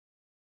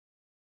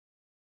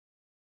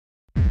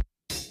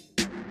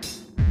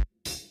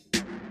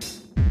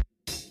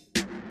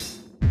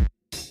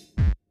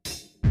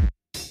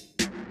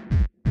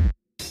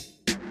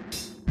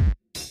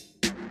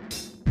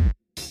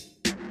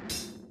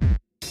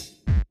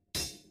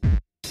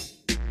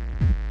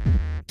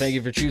Thank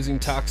you for choosing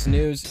Tox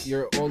News,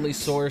 your only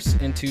source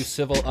into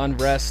civil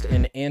unrest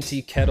and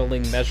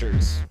anti-kettling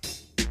measures.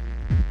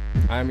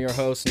 I'm your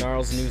host,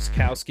 Gnarls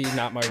Newskowski,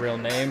 not my real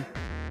name,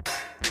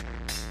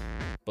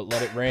 but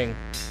let it ring.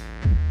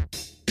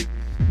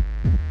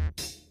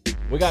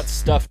 We got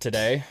stuff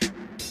today,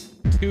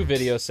 2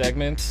 video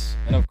segments,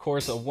 and of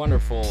course a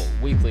wonderful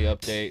weekly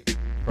update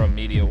from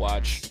Media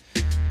Watch.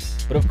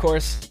 But of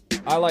course,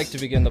 I like to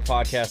begin the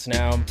podcast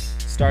now,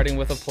 starting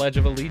with a Pledge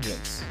of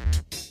Allegiance.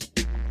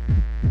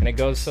 And it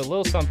goes a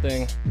little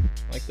something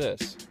like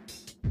this.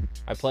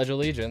 I pledge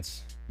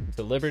allegiance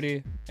to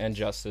liberty and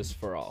justice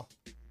for all.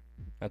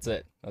 That's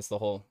it. That's the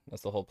whole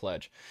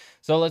pledge.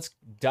 So let's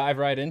dive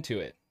right into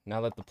it. Now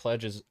that the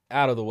pledge is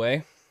out of the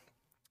way,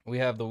 we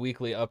have the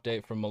weekly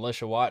update from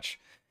Militia Watch,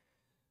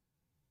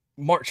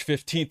 March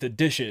 15th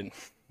edition.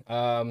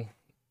 And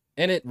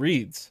it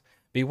reads,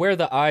 beware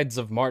the Ides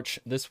of March.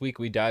 This week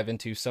we dive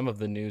into some of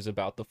the news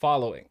about the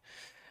following.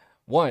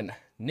 1.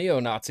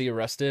 Neo-Nazi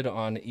arrested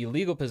on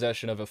illegal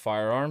possession of a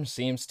firearm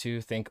seems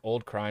to think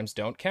old crimes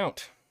don't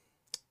count.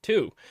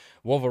 2.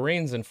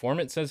 Wolverine's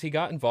informant says he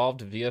got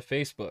involved via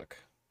Facebook.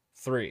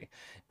 3.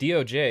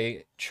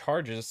 DOJ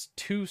charges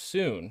too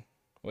soon.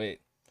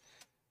 Wait.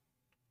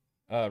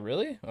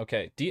 Really?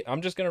 Okay.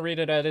 I'm just going to read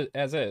it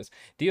as is.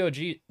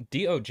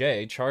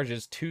 DOJ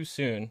charges too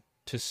soon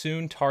to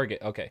soon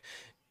target. Okay.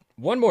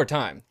 One more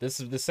time.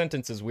 This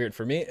sentence is weird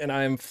for me, and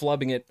I'm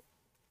flubbing it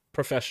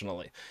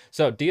professionally.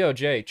 So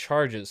DOJ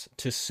charges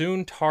to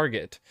soon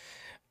target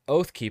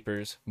Oath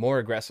Keepers more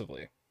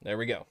aggressively. There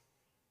we go.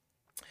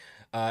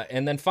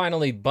 And then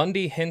finally,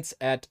 Bundy hints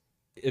at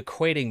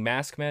equating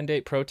mask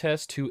mandate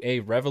protest to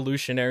a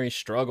revolutionary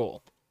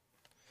struggle.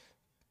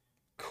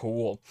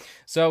 Cool.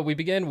 So we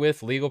begin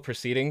with legal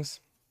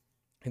proceedings.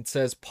 It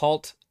says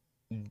Paul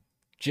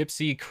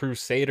Gypsy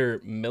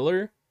Crusader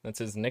Miller, that's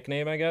his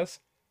nickname, I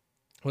guess,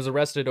 was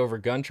arrested over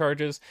gun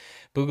charges.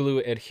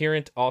 Boogaloo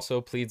adherent also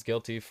pleads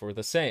guilty for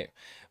the same.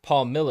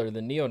 Paul Miller, the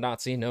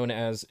neo-Nazi known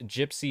as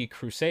Gypsy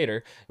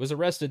Crusader, was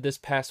arrested this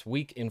past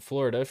week in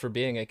Florida for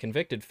being a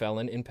convicted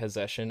felon in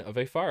possession of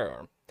a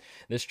firearm.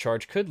 This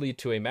charge could lead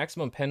to a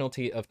maximum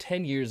penalty of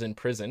 10 years in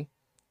prison.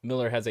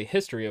 Miller has a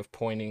history of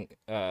pointing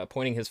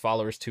his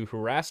followers to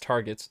harass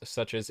targets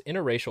such as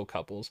interracial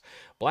couples,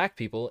 black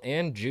people,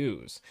 and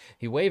Jews.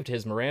 He waived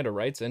his Miranda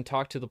rights and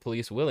talked to the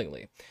police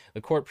willingly.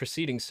 The court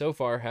proceedings so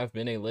far have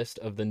been a list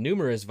of the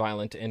numerous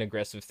violent and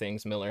aggressive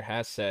things Miller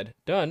has said,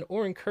 done,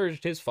 or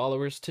encouraged his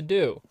followers to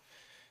do.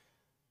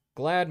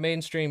 Glad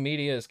mainstream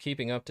media is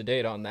keeping up to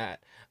date on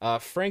that.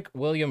 Frank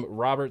William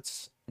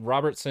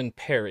Robertson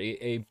Perry,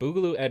 a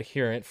Boogaloo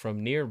adherent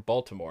from near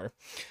Baltimore,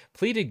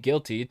 pleaded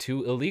guilty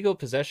to illegal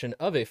possession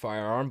of a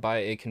firearm by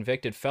a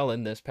convicted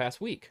felon this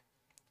past week,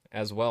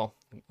 as well,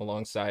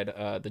 alongside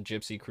the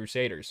Gypsy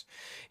Crusaders.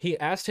 He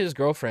asked his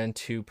girlfriend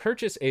to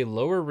purchase a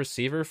lower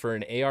receiver for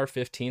an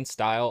AR-15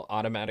 style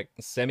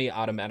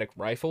semi-automatic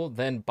rifle,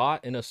 then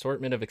bought an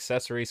assortment of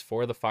accessories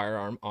for the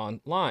firearm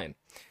online.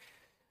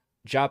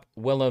 Jaap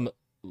Willem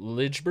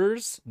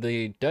Lijbers,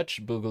 the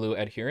Dutch Boogaloo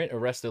adherent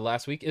arrested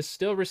last week, is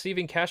still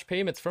receiving cash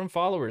payments from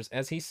followers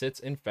as he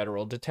sits in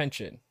federal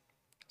detention.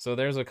 So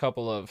there's a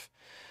couple of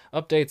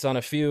updates on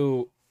a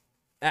few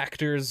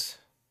actors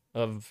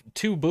of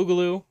 2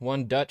 Boogaloo,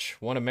 one Dutch,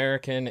 one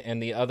American, and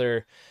the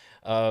other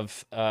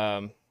of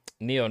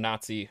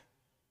neo-Nazi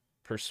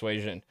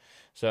persuasion.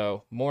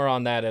 So more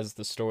on that as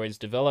the stories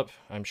develop,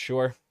 I'm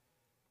sure.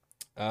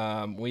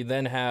 We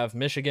then have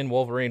Michigan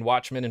Wolverine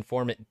Watchman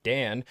informant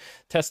Dan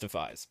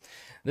testifies.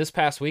 This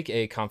past week,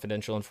 a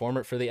confidential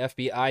informant for the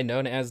FBI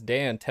known as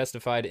Dan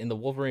testified in the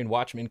Wolverine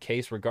Watchman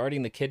case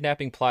regarding the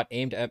kidnapping plot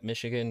aimed at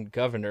Michigan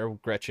Governor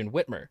Gretchen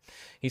Whitmer.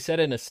 He said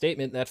in a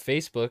statement that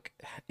Facebook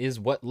is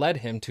what led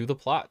him to the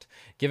plot.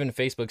 Given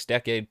Facebook's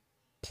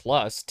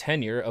decade-plus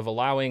tenure of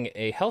allowing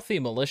a healthy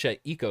militia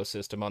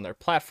ecosystem on their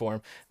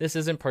platform, this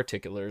isn't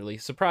particularly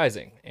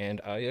surprising,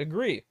 and I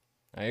agree.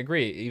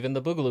 Even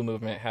the Boogaloo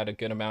movement had a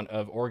good amount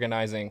of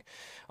organizing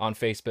on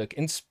Facebook.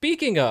 And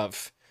speaking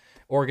of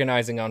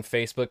organizing on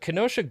Facebook,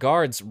 Kenosha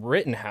Guard's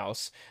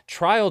Rittenhouse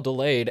trial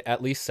delayed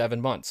at least 7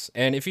 months.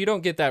 And if you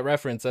don't get that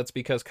reference, that's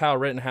because Kyle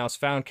Rittenhouse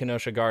found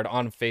Kenosha Guard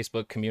on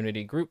Facebook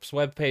community group's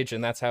webpage,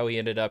 and that's how he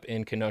ended up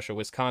in Kenosha,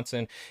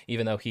 Wisconsin,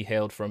 even though he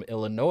hailed from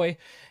Illinois,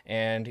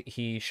 and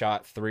he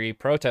shot 3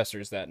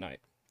 protesters that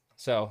night.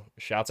 So,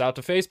 shouts out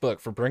to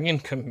Facebook for bringing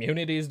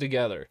communities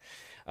together.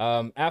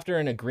 After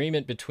an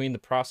agreement between the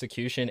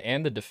prosecution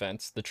and the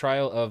defense, the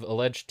trial of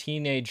alleged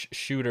teenage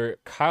shooter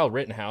Kyle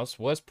Rittenhouse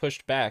was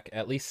pushed back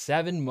at least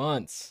 7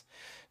 months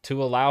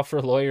to allow for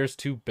lawyers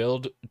to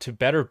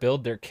better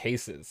build their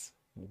cases.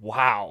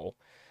 Wow.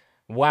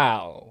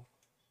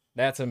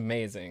 That's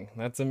amazing.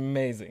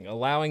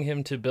 Allowing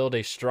him to build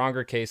a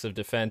stronger case of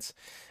defense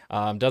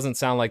doesn't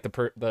sound like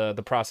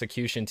the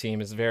prosecution team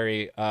is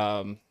very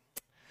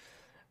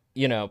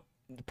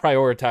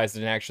prioritized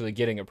in actually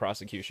getting a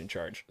prosecution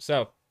charge.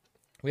 So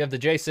We have the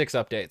J6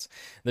 updates.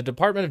 The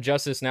Department of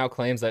Justice now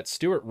claims that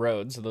Stuart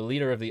Rhodes, the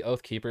leader of the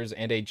Oath Keepers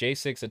and a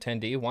J6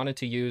 attendee, wanted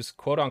to use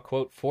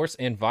quote-unquote force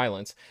and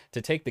violence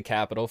to take the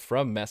Capitol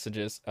from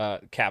messages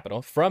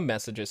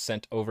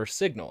sent over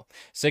Signal.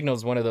 Signal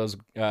is one of those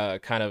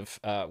not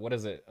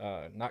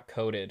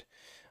coded,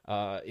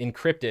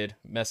 encrypted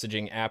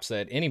messaging apps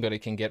that anybody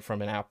can get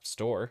from an app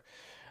store.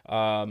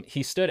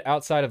 He stood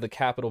outside of the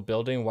Capitol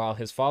building while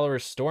his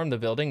followers stormed the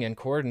building and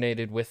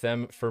coordinated with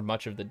them for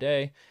much of the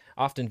day,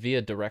 often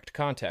via direct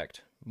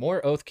contact.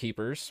 More Oath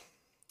Keeper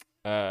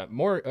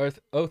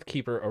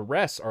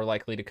arrests are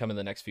likely to come in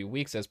the next few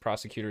weeks as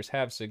prosecutors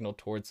have signaled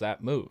towards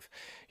that move.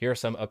 Here are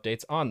some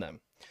updates on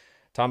them.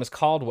 Thomas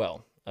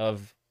Caldwell,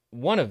 of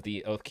one of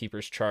the Oath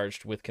Keepers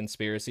charged with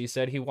conspiracy,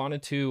 said he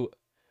wanted to,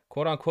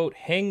 quote-unquote,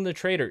 hang the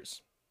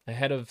traitors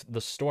ahead of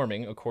the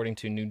storming, according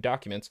to new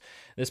documents.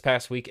 This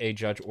past week, a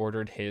judge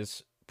ordered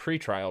his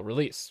pretrial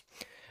release.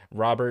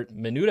 Robert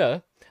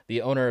Minuta,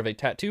 the owner of a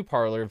tattoo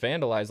parlor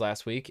vandalized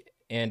last week,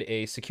 and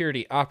a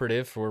security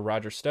operative for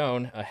Roger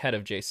Stone, a head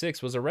of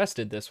J6, was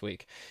arrested this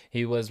week.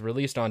 He was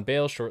released on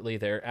bail shortly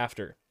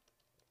thereafter.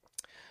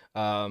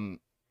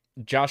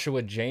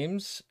 Joshua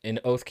James, an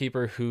Oath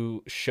Keeper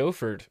who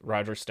chauffeured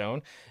Roger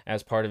Stone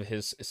as part of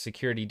his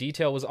security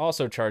detail, was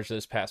also charged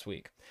this past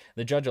week.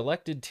 The judge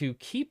elected to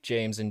keep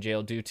James in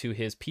jail due to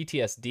his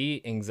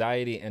PTSD,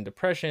 anxiety, and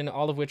depression,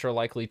 all of which are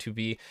likely to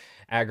be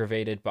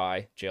aggravated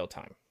by jail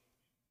time.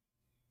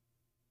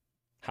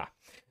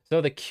 So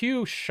the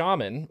Q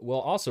shaman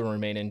will also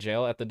remain in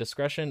jail at the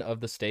discretion of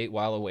the state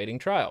while awaiting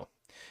trial.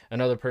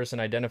 Another person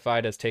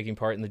identified as taking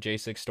part in the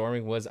J6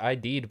 storming was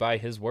ID'd by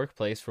his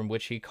workplace, from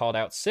which he called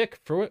out sick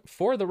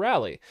for the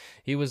rally.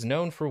 He was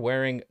known for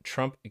wearing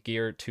Trump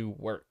gear to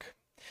work.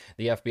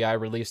 The FBI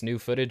released new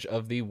footage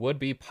of the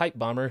would-be pipe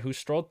bomber who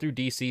strolled through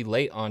D.C.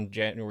 late on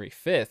January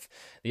 5th.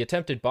 The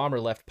attempted bomber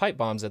left pipe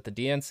bombs at the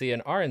DNC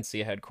and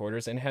RNC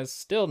headquarters and has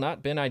still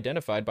not been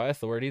identified by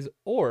authorities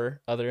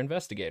or other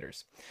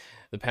investigators.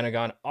 The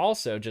Pentagon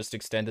also just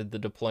extended the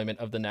deployment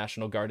of the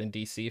National Guard in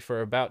D.C.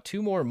 for about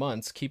 2 more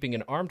months, keeping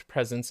an armed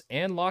presence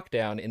and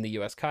lockdown in the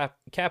U.S.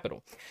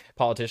 Capitol.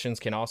 Politicians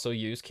can also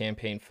use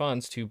campaign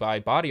funds to buy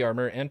body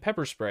armor and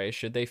pepper spray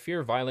should they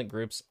fear violent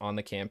groups on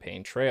the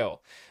campaign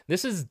trail.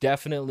 This is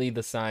definitely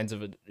the signs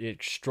of an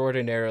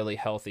extraordinarily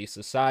healthy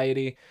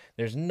society.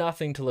 There's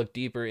nothing to look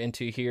deeper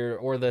into here,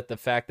 or that the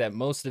fact that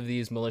most of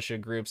these militia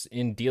groups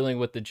in dealing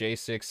with the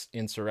J6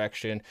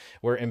 insurrection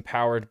were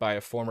empowered by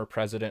a former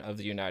president of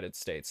the United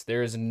States.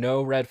 There is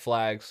no red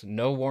flags,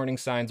 no warning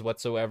signs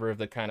whatsoever of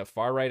the kind of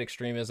far-right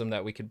extremism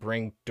that we could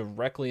bring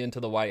directly into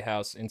the White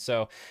House, and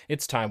so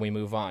it's time we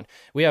move on.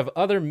 We have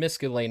other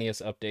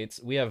miscellaneous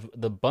updates. We have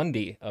the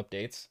Bundy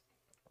updates,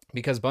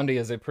 because Bundy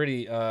is a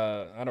pretty,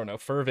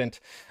 fervent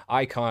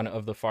icon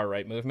of the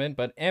far-right movement,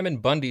 but Ammon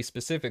Bundy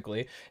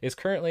specifically is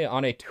currently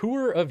on a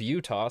tour of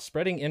Utah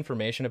spreading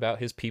information about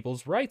his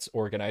People's Rights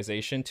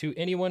Organization to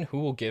anyone who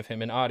will give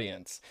him an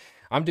audience.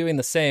 I'm doing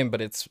the same, but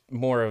it's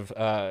more of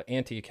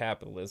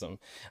anti-capitalism.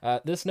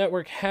 This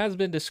network has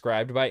been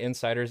described by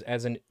insiders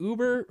as an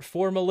Uber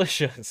for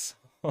militias.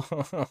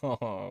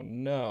 Oh,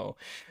 no.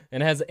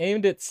 And has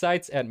aimed its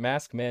sights at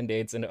mask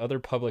mandates and other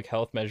public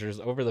health measures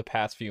over the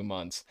past few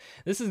months.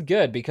 This is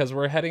good because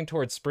we're heading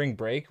towards spring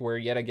break, where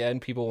yet again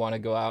people want to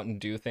go out and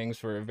do things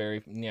for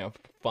very,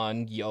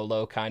 fun,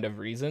 YOLO kind of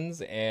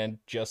reasons. And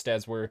just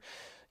as we're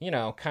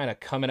kind of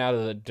coming out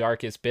of the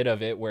darkest bit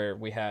of it, where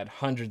we had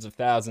hundreds of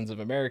thousands of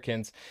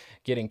Americans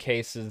getting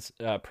cases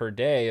per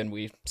day, and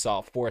we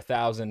saw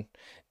 4,000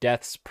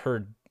 deaths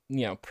per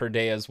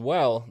day as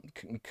well,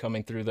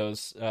 coming through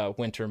those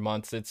winter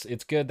months.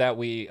 It's good that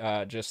we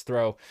just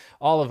throw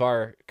all of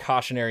our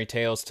cautionary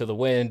tales to the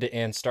wind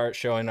and start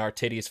showing our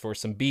titties for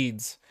some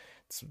beads.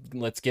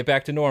 Let's get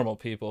back to normal,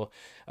 people.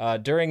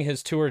 During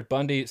his tour,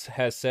 Bundy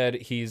has said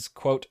he's,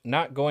 quote,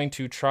 not going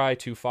to try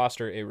to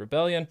foster a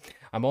rebellion.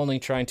 I'm only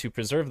trying to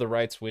preserve the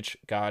rights which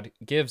God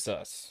gives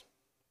us,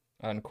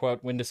 unquote,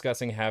 when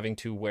discussing having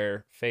to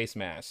wear face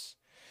masks.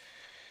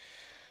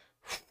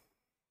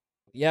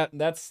 Yeah,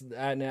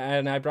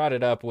 and I brought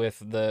it up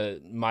with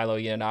the Milo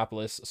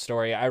Yiannopoulos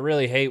story. I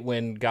really hate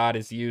when God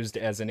is used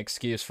as an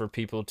excuse for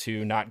people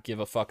to not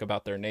give a fuck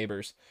about their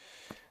neighbors.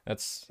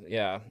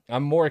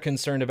 I'm more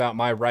concerned about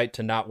my right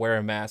to not wear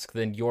a mask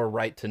than your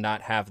right to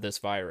not have this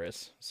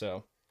virus.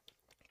 So,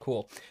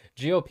 cool.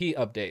 GOP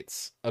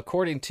updates.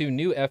 According to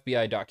new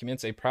FBI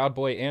documents, a Proud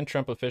Boy and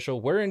Trump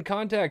official were in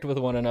contact with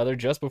one another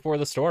just before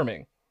the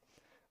storming.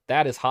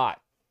 That is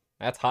hot.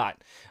 That's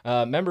hot.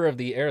 Member of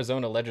the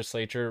Arizona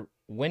legislature,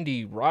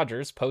 Wendy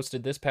Rogers,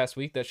 posted this past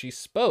week that she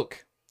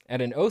spoke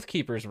at an Oath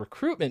Keepers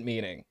recruitment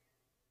meeting.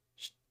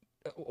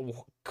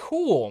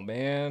 Cool,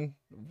 man.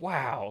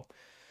 Wow.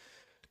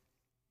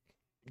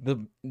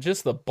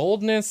 Just the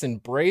boldness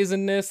and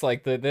brazenness,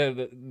 like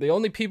the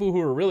only people who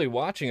are really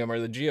watching him are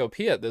the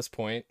GOP at this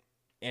point,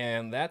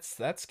 and that's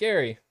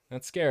scary.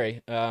 That's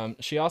scary.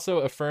 She also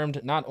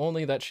affirmed not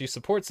only that she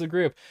supports the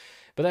group,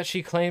 but that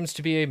she claims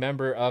to be a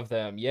member of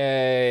them.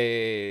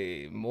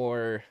 Yay!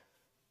 More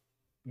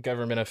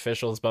government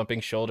officials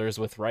bumping shoulders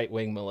with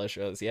right-wing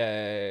militias.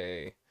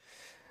 Yay.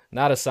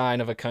 Not a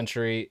sign of a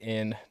country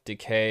in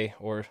decay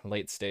or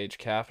late-stage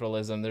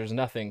capitalism. There's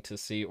nothing to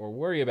see or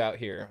worry about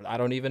here. I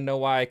don't even know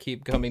why I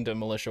keep coming to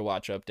Militia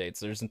Watch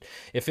updates.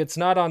 If it's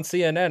not on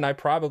CNN, I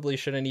probably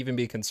shouldn't even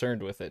be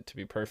concerned with it, to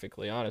be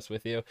perfectly honest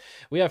with you.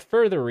 We have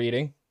further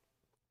reading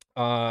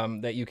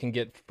that you can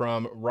get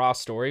from Raw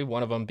Story,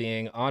 one of them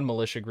being on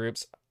militia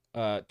groups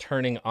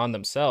turning on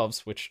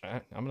themselves, which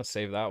I'm gonna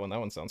save that one.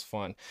 That one sounds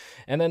fun.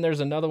 And then there's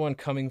another one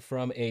coming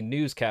from a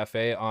news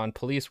cafe on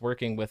police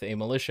working with a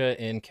militia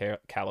in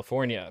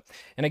California.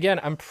 And again,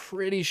 I'm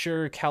pretty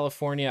sure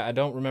California, I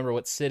don't remember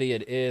what city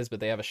it is, but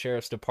they have a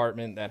sheriff's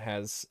department that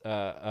has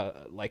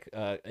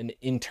an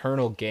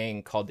internal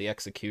gang called the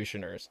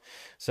Executioners.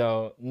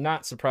 So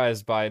not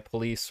surprised by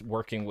police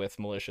working with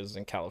militias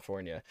in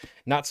California.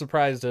 Not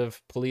surprised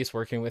of police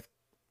working with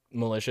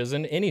militias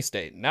in any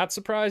state. Not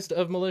surprised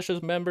of militia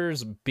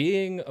members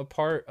being a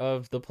part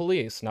of the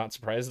police. Not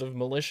surprised of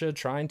militia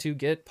trying to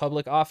get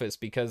public office,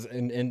 because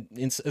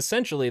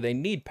essentially they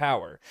need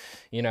power.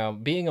 You know,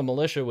 being a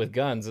militia with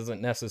guns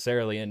isn't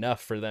necessarily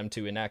enough for them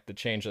to enact the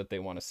change that they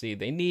want to see.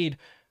 They need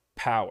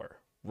power.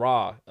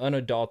 Raw,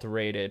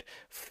 unadulterated,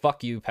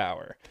 fuck you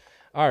power.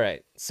 All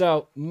right,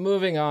 so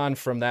moving on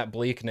from that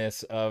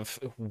bleakness of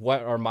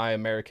what are my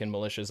American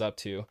militias up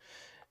to,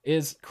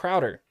 is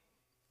Crowder.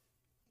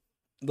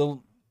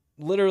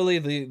 Literally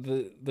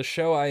the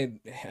show I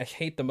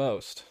hate the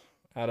most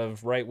out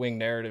of right-wing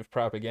narrative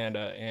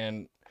propaganda.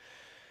 And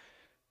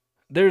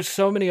there's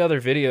so many other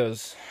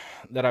videos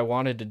that I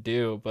wanted to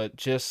do, but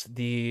just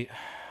the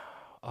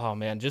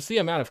amount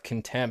of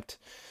contempt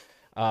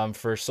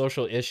for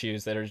social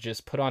issues that are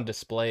just put on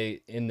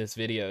display in this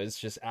video is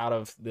just out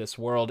of this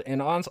world.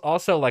 And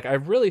also, like, I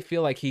really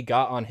feel like he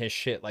got on his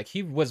shit. Like,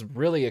 he was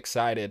really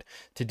excited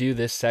to do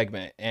this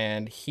segment,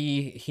 and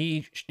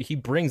he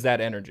brings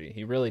that energy.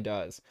 He really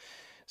does.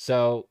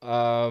 So,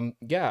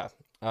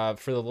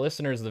 for the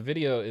listeners, the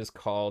video is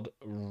called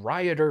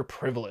Rioter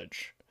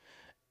Privilege.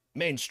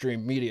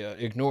 Mainstream media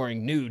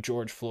ignoring new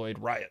George Floyd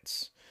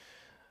riots.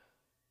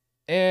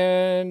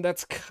 And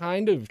that's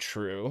kind of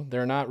true.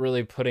 They're not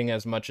really putting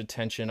as much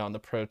attention on the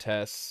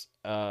protests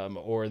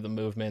or the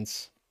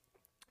movements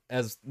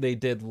as they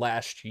did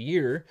last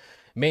year,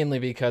 mainly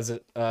because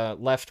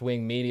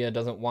left-wing media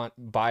doesn't want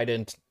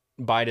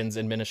Biden's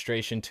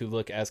administration to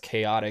look as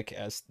chaotic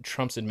as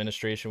Trump's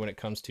administration when it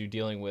comes to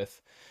dealing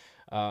with,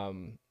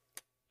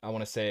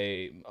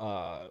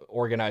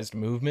 organized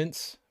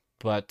movements.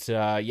 But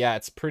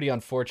it's pretty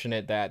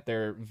unfortunate that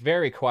they're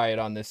very quiet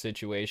on this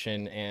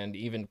situation, and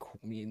even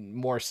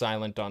more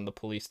silent on the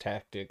police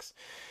tactics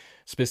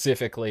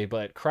specifically.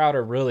 But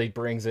Crowder really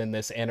brings in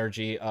this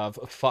energy of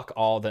fuck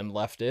all them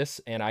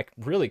leftists, and I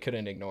really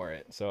couldn't ignore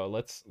it. So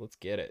let's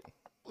get it.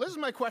 This is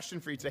my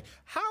question for you today.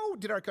 How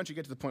did our country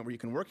get to the point where you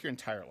can work your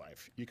entire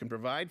life, you can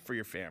provide for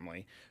your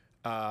family,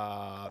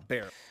 I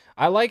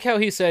like how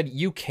he said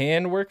you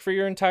can work for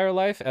your entire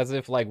life, as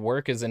if like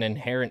work is an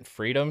inherent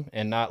freedom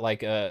and not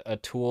like a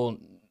tool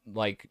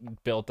like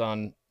built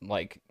on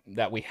like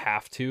that we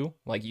have to,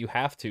 like you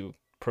have to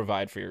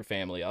provide for your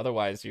family,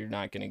 otherwise you're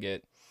not going to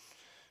get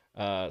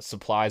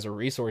supplies or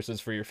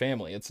resources for your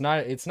family. It's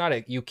not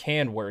a you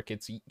can work,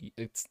 it's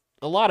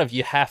a lot of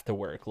you have to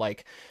work.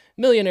 Like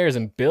millionaires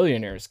and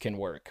billionaires can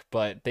work,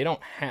 but they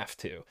don't have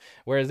to.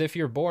 Whereas if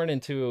you're born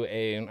into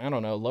a, I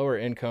don't know, lower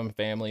income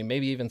family,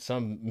 maybe even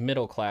some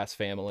middle class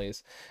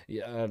families,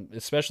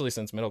 especially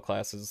since middle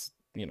class is,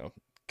 you know,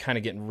 kind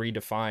of getting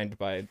redefined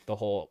by the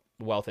whole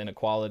wealth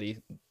inequality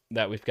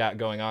that we've got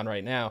going on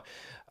right now.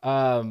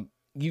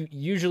 You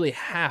usually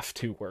have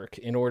to work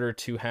in order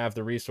to have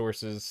the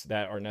resources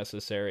that are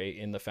necessary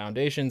in the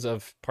foundations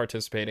of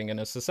participating in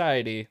a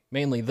society,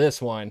 mainly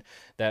this one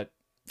that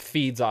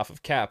feeds off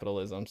of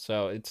capitalism.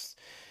 So it's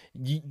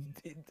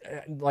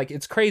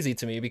crazy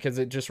to me, because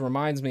it just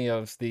reminds me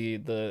of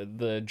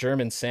the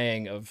German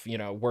saying of, you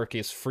know, work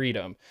is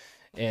freedom.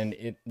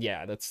 And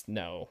let's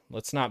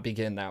not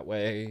begin that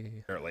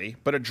way.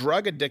 But a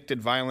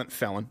drug-addicted, violent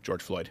felon,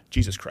 George Floyd,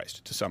 Jesus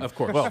Christ, to some, of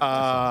course,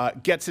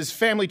 gets his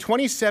family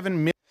 $27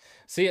 million.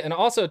 See, and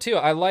also too,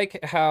 I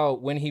like how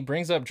when he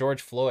brings up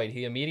George Floyd,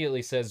 he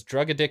immediately says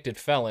drug-addicted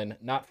felon,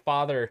 not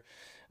father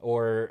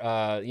or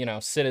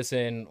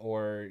citizen,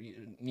 or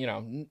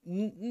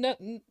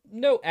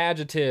no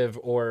adjective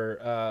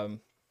or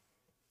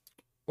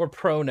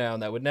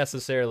pronoun that would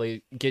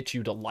necessarily get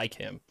you to like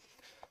him.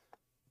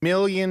 $1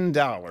 million.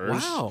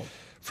 Wow.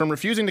 From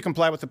refusing to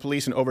comply with the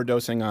police and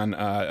overdosing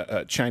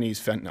on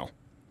Chinese fentanyl.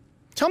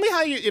 Tell me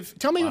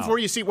before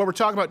you see what we're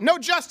talking about. No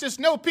justice,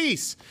 no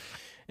peace.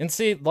 And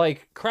see,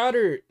 like,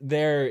 Crowder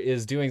there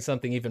is doing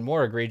something even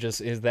more egregious,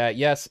 is that,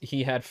 yes,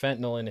 he had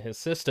fentanyl in his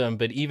system,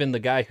 but even the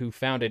guy who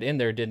found it in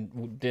there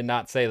did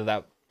not say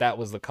that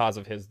was the cause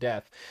of his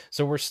death.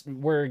 So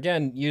we're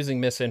again using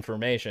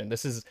misinformation.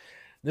 This is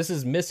This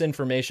is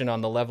misinformation on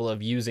the level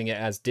of using it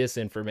as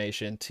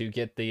disinformation to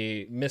get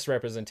the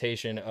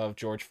misrepresentation of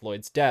George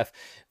Floyd's death.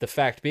 The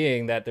fact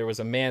being that there was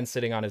a man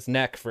sitting on his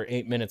neck for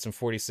 8 minutes and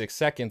 46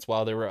 seconds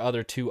while there were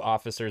other 2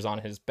 officers on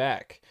his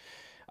back.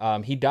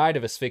 He died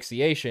of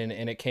asphyxiation,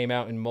 and it came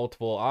out in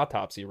multiple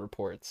autopsy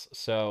reports.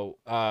 So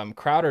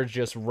Crowder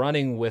just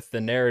running with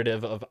the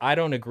narrative of, I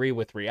don't agree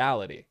with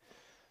reality.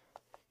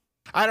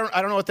 I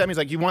don't know what that means.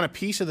 Like, you want a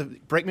piece of the,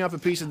 break me off a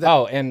piece of that.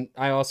 Oh, and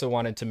I also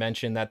wanted to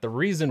mention that the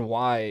reason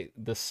why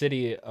the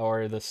city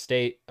or the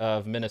state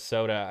of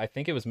Minnesota, I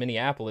think it was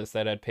Minneapolis,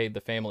 that had paid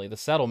the family the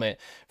settlement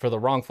for the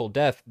wrongful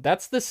death,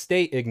 that's the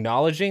state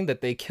acknowledging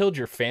that they killed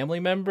your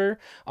family member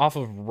off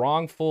of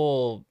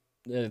wrongful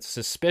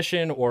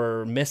suspicion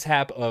or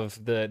mishap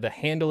of the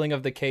handling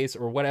of the case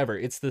or whatever.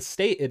 It's the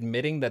state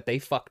admitting that they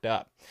fucked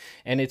up,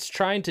 and it's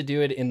trying to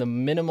do it in the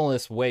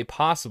minimalist way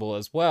possible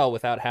as well,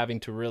 without having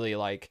to really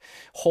like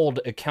hold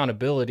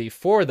accountability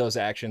for those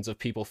actions of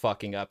people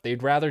fucking up.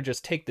 They'd rather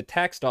just take the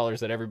tax dollars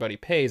that everybody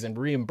pays and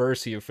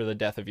reimburse you for the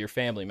death of your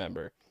family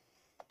member.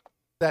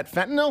 That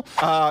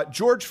fentanyl,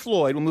 George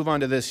Floyd, we'll move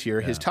on to this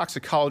here, his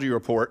toxicology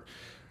report.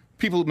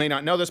 People may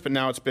not know this, but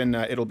now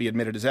it'll be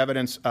admitted as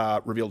evidence,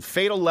 revealed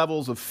fatal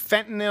levels of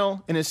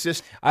fentanyl in his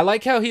system. I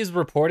like how he's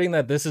reporting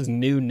that this is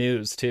new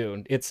news,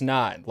 too. It's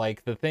not.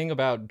 Like, the thing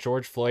about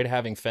George Floyd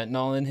having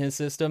fentanyl in his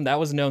system, that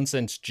was known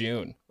since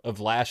June of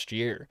last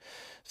year.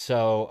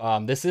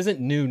 So this isn't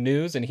new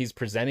news, and he's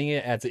presenting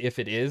it as if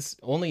it is,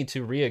 only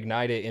to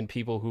reignite it in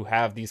people who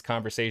have these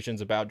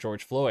conversations about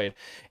George Floyd.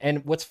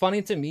 And what's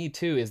funny to me,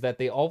 too, is that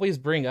they always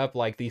bring up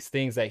like these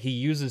things that he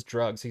uses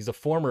drugs, he's a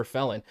former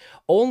felon,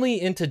 only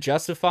into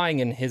justifying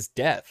in his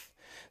death.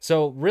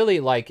 So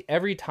really, like,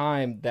 every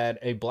time that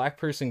a black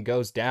person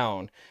goes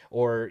down,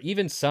 or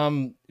even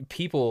some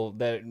people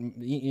that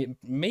it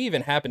may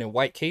even happen in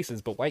white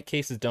cases, but white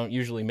cases don't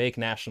usually make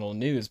national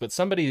news, but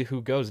somebody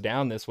who goes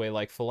down this way,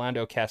 like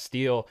Philando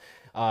Castile,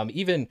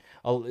 even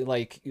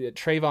like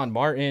Trayvon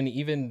Martin,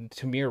 even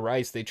Tamir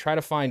Rice, they try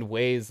to find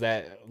ways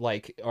that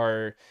like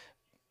are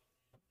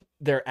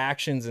their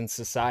actions in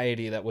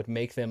society that would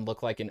make them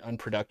look like an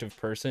unproductive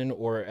person,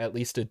 or at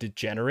least a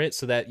degenerate,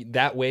 so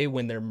that way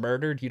when they're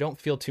murdered, you don't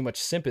feel too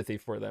much sympathy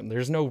for them.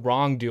 There's no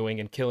wrongdoing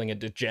in killing a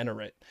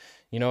degenerate.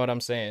 You know what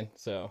I'm saying?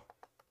 So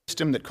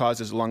system that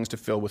causes lungs to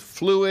fill with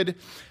fluid,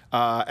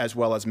 as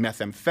well as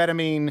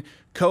methamphetamine,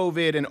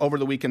 COVID, and over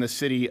the weekend, the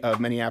city of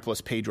Minneapolis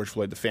paid George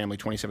Floyd, the family,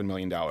 $27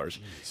 million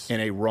in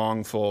a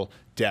wrongful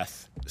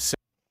death.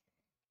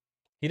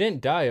 He didn't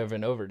die of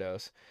an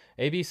overdose.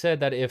 AB said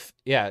that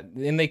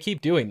and they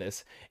keep doing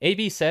this.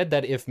 AB said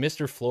that if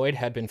Mr. Floyd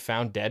had been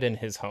found dead in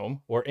his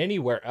home or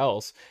anywhere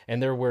else,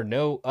 and there were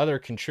no other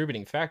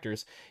contributing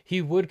factors,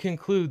 he would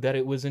conclude that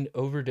it was an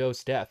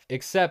overdose death,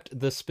 except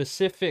the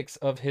specifics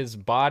of his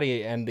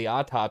body and the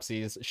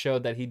autopsies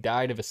showed that he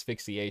died of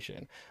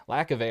asphyxiation,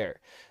 lack of air.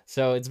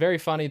 So it's very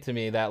funny to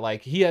me that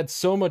like he had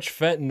so much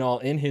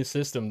fentanyl in his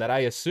system that I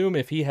assume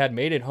if he had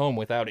made it home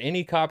without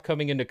any cop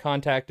coming into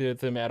contact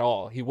with him at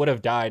all, he would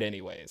have died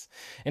anyways.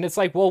 And it's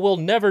like, well, we'll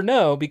never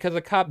know because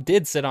a cop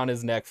did sit on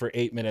his neck for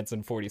 8 minutes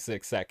and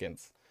 46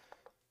 seconds.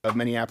 Of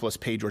Minneapolis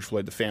paid George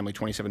Floyd, the family,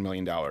 $27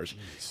 million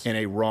in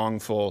a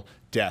wrongful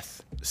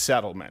death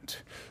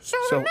settlement. So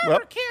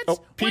remember, kids,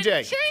 PJ.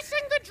 when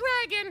chasing the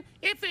dragon,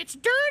 if it's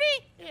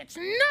dirty, it's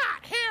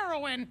not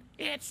heroin.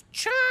 It's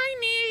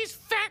Chinese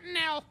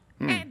fentanyl.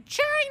 And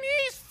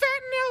Chinese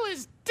fentanyl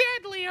is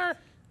deadlier.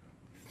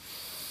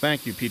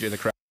 Thank you, PJ the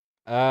Crowd.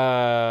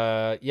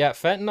 Yeah,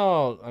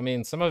 fentanyl, I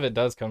mean, some of it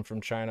does come from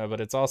China,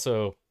 but it's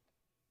also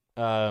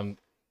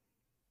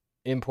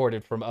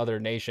imported from other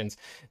nations.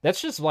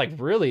 That's just like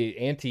really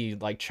anti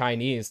like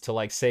Chinese to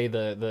like say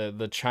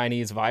the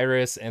Chinese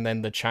virus and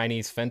then the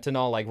Chinese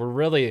fentanyl. Like we're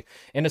really,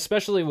 and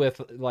especially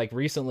with like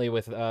recently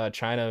with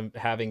China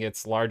having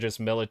its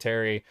largest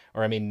military,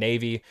 or I mean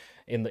navy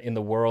in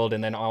the world,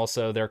 and then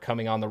also they're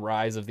coming on the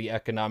rise of the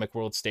economic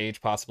world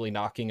stage, possibly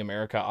knocking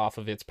America off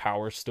of its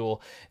power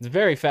stool. It's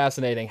very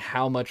fascinating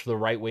how much the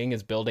right wing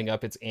is building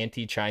up its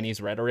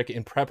anti-Chinese rhetoric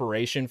in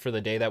preparation for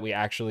the day that we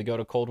actually go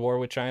to Cold War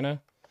with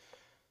China.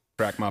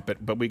 Crack Muppet,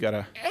 but we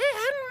gotta. And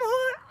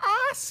more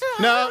awesome.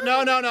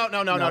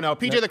 No.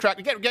 PJ the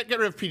Crack. Get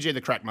rid of PJ the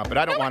Crack Muppet.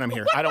 I don't want him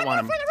here. I don't want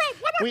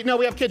him.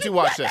 We have kids who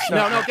watch this.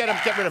 No, get him.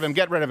 Get rid of him.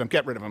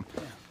 Get rid of him.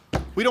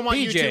 We don't want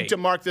PJ. YouTube to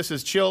mark this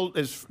as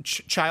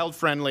child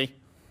friendly.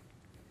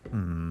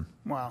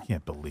 Wow.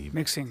 Can't believe it.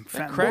 Mixing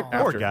fentanyl Crack,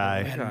 poor and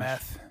guy.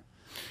 meth.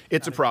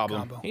 It's a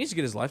problem. Combo. He needs to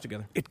get his life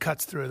together. It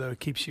cuts through, though. It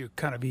keeps you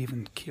kind of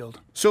even keeled.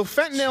 So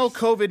fentanyl,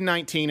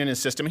 COVID-19 in his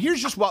system. Here's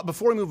just what,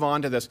 before we move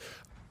on to this,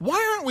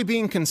 why aren't we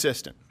being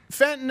consistent?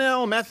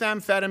 Fentanyl,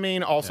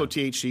 methamphetamine, also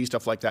THC,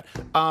 stuff like that.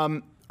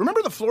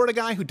 Remember the Florida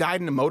guy who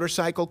died in a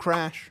motorcycle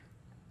crash?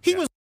 He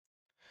was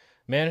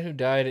Man who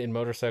died in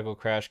motorcycle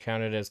crash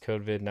counted as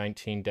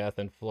COVID-19 death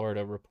in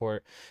Florida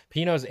report.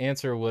 Pino's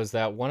answer was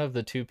that one of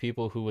the 2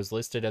 people who was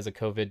listed as a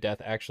COVID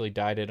death actually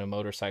died in a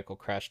motorcycle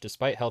crash,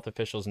 despite health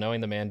officials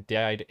knowing the man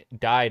died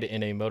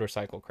in a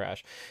motorcycle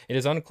crash. It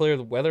is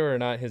unclear whether or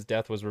not his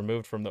death was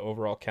removed from the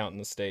overall count in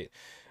the state.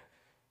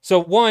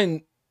 So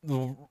one,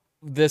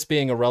 this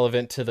being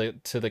irrelevant to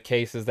the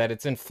case is that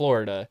it's in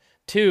Florida.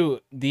 Two,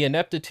 the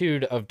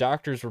ineptitude of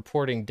doctors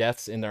reporting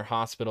deaths in their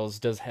hospitals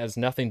has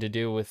nothing to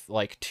do with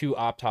like 2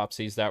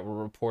 autopsies that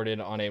were reported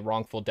on a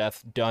wrongful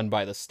death done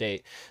by the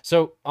state.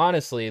 So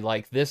honestly,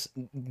 like this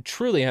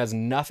truly has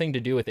nothing to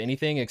do with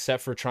anything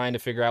except for trying to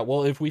figure out,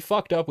 well, if we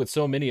fucked up with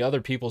so many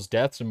other people's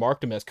deaths and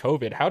marked them as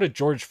COVID, how did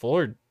George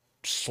Floyd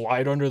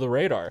slide under the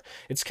radar?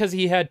 It's because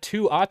he had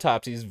 2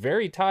 autopsies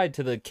very tied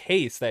to the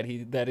case that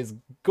is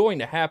going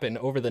to happen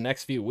over the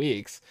next few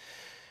weeks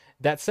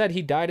that said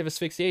he died of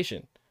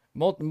asphyxiation.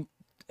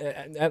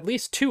 At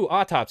least 2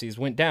 autopsies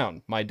went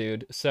down, my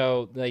dude.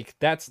 So like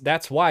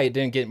that's why it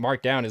didn't get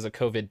marked down as a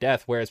COVID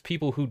death, whereas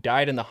people who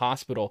died in the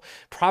hospital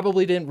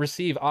probably didn't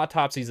receive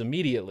autopsies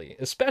immediately,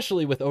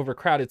 especially with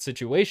overcrowded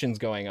situations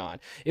going on.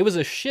 It was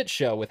a shit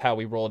show with how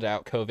we rolled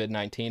out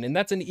COVID-19, and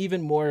that's an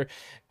even more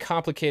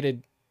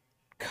complicated,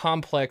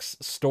 complex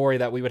story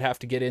that we would have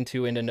to get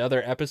into in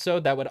another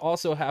episode that would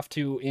also have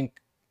to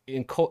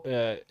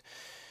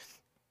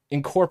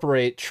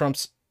incorporate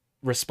Trump's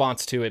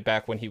response to it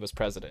back when he was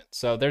president.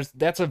 So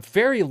that's a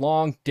very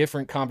long,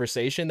 different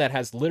conversation that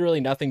has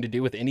literally nothing to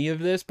do with any of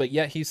this, but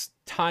yet he's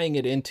tying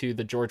it into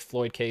the George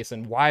Floyd case.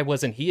 And why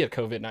wasn't he a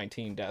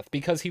COVID-19 death?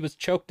 Because he was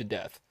choked to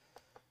death.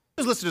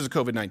 Is listed as a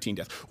COVID-19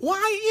 death.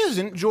 Why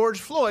isn't George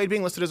Floyd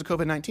being listed as a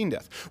COVID-19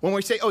 death? When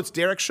we say, oh, it's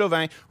Derek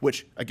Chauvin,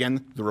 which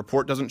again, the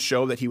report doesn't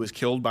show that he was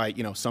killed by,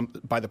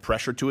 by the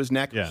pressure to his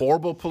neck. Yeah.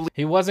 Horrible police.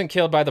 He wasn't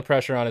killed by the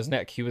pressure on his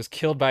neck. He was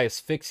killed by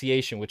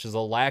asphyxiation, which is a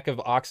lack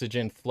of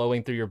oxygen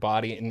flowing through your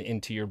body and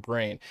into your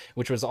brain,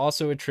 which was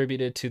also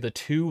attributed to the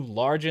 2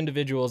 large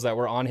individuals that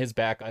were on his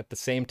back at the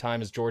same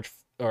time as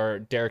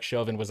Derek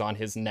Chauvin was on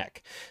his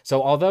neck.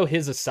 So although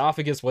his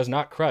esophagus was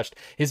not crushed,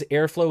 his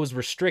airflow was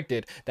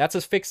restricted. That's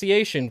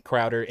asphyxiation,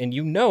 Crowder, and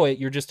you know it,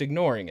 you're just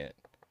ignoring it.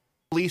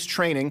 Police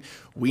training.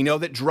 We know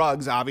that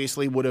drugs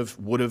obviously would have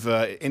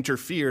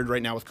interfered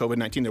right now with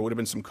COVID-19. There would have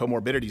been some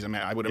comorbidities,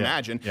 I would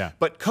imagine. Yeah.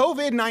 But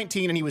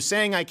COVID-19, and he was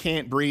saying, I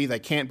can't breathe.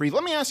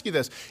 Let me ask you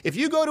this. If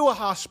you go to a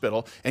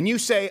hospital and you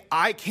say,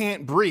 I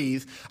can't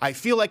breathe, I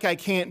feel like I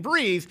can't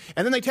breathe,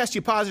 and then they test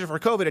you positive for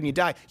COVID and you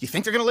die, you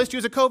think they're going to list you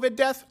as a COVID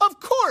death?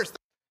 Of course.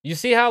 You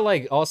see how,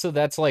 like, also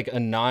that's like a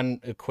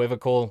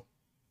non-equivocal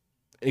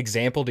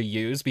example to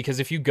use, because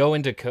if you go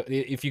into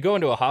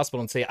a hospital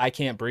and say I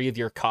can't breathe,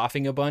 you're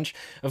coughing a bunch,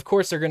 of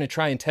course they're going to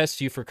try and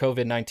test you for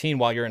COVID-19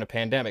 while you're in a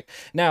pandemic.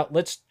 Now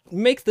let's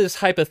make this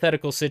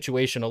hypothetical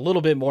situation a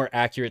little bit more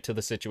accurate to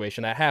the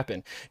situation that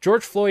happened.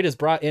 George Floyd is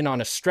brought in on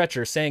a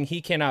stretcher saying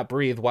he cannot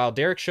breathe while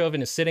Derek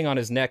Chauvin is sitting on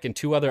his neck and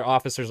 2 other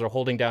officers are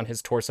holding down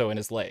his torso and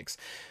his legs.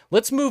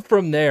 Let's move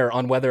from there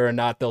on whether or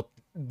not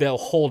they'll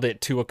hold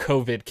it to a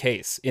COVID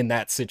case in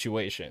that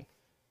situation.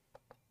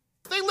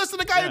 They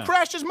listed a guy who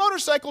crashed his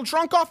motorcycle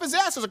drunk off his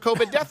ass as a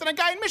COVID death, and a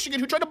guy in Michigan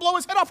who tried to blow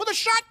his head off with a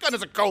shotgun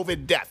as a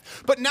COVID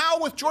death. But now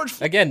with George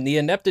Floyd... Again, the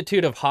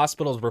ineptitude of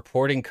hospitals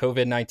reporting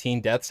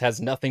COVID-19 deaths has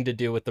nothing to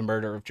do with the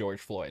murder of George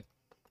Floyd.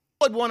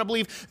 I'd want to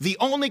believe the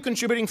only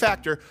contributing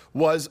factor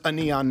was a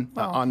knee on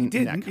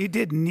neck. He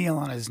did kneel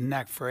on his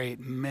neck for 8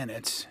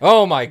 minutes.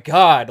 Oh my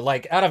God.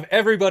 Like, out of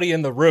everybody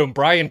in the room,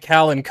 Bryan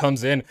Callen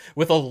comes in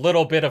with a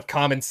little bit of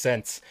common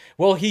sense.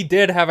 Well, he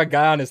did have a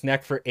guy on his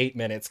neck for 8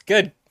 minutes.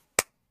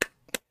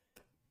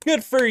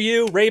 Good for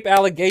you, rape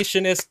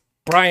allegationist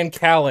Bryan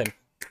Callen.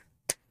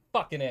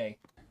 Fucking A.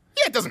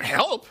 Yeah, it doesn't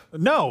help.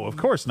 No, of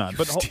course not.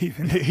 But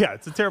Steven. Yeah,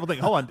 it's a terrible thing.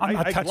 Hold on,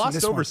 I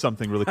glossed over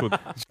something really quick.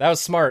 That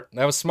was smart,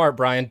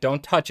 Brian.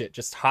 Don't touch it.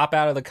 Just hop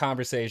out of the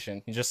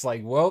conversation. You're just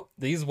like, whoa,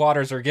 these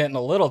waters are getting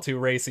a little too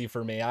racy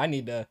for me.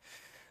 This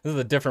is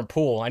a different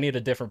pool. I need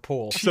a different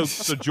pool.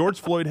 So George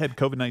Floyd had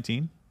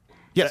COVID-19?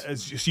 Yes.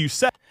 As you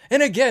said.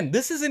 And again,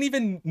 this isn't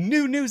even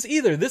new news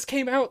either. This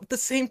came out at the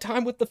same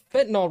time with the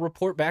fentanyl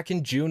report back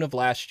in June of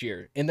last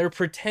year. And they're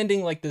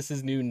pretending like this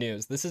is new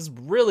news. This is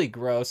really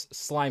gross,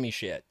 slimy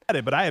shit.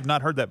 But I have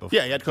not heard that before.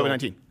 Yeah, he had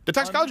COVID-19. The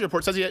toxicology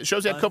report says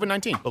shows he had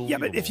COVID-19. Yeah,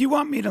 but if you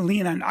want me to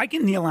lean on, I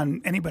can kneel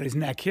on anybody's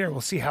neck here.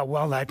 We'll see how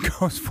well that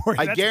goes for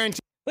you. I guarantee.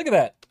 Look at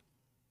that.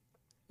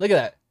 Look at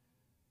that.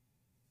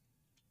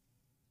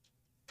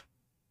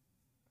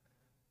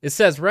 It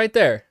says right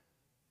there.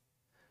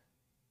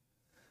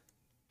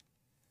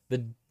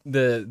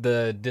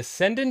 The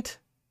descendant,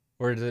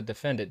 or the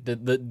defendant,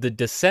 the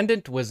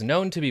descendant was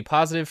known to be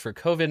positive for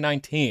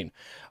COVID-19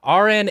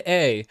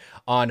 RNA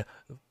on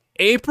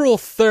April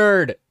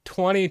 3rd,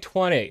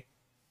 2020.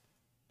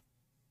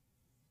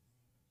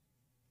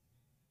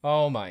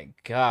 Oh my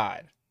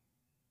God.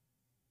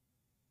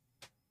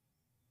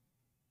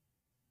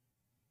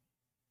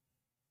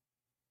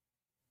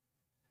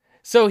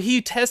 So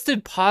he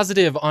tested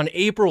positive on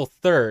April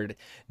 3rd,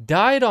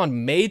 died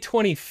on May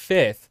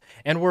 25th,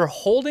 and we're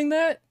holding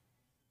that?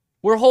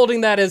 We're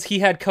holding that as he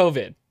had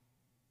COVID.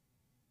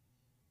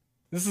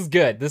 This is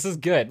good. This is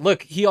good.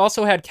 Look, he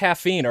also had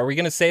caffeine. Are we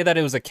going to say that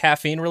it was a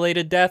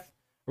caffeine-related death?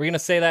 Are we going to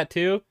say that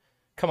too?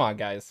 Come on,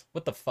 guys.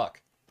 What the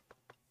fuck?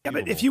 Yeah,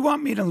 but if you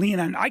want me to lean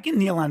on, I can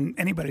kneel on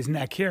anybody's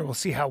neck here. We'll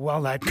see how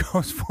well that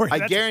goes for you.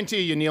 I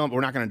guarantee you, Neil,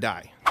 we're not going to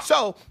die.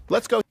 So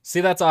let's go.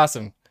 See, that's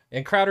awesome.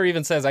 And Crowder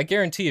even says, I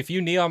guarantee if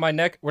you knee on my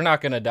neck, we're not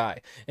going to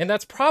die. And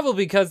that's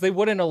probably because they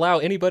wouldn't allow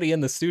anybody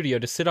in the studio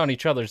to sit on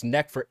each other's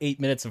neck for 8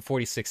 minutes and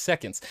 46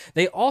 seconds.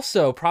 They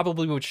also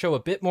probably would show a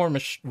bit more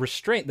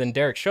restraint than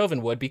Derek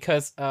Chauvin would,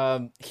 because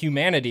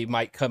humanity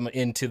might come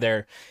into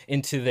their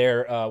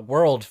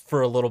world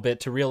for a little bit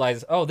to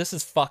realize, oh, this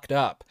is fucked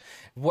up.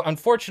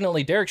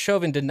 Unfortunately, Derek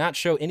Chauvin did not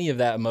show any of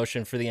that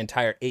emotion for the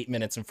entire 8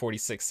 minutes and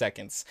 46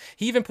 seconds.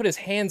 He even put his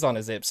hands on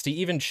his hips to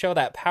even show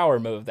that power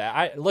move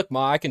that, look,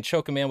 Ma, I can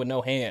choke a man with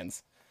no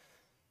hands.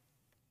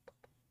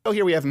 So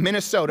here we have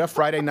Minnesota.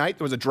 Friday night,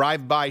 there was a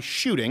drive-by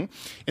shooting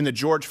in the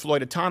George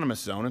Floyd Autonomous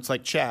Zone. It's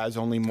like Chaz,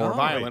 only more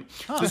violent.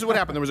 So this is what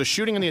happened. There was a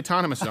shooting in the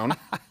Autonomous Zone.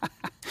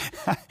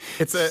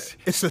 It's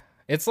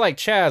like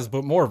Chaz,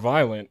 but more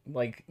violent.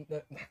 Like,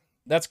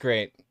 that's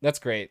great. That's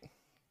great.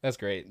 That's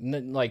great.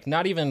 Like,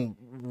 not even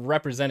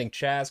representing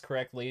Chaz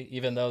correctly,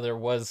 even though there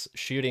was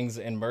shootings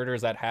and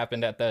murders that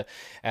happened at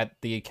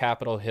the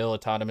Capitol Hill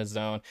Autonomous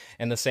Zone.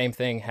 And the same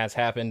thing has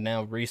happened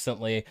now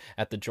recently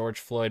at the George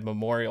Floyd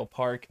Memorial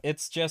Park.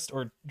 It's just,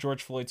 or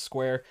George Floyd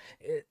Square.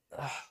 Oh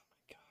my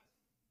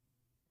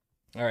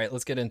God. All right,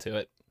 let's get into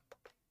it.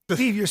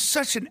 Steve, you're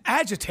such an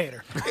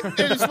agitator.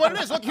 It's what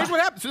it is. Look, here's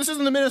what happened. So this is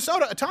in the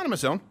Minnesota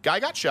Autonomous Zone. Guy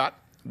got shot,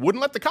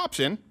 wouldn't let the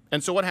cops in.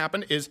 And so what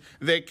happened is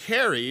they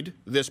carried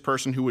this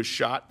person who was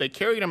shot. They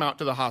carried him out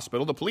to the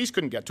hospital. The police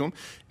couldn't get to him,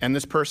 and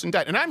this person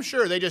died. And I'm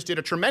sure they just did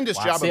a tremendous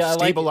job of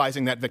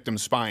stabilizing that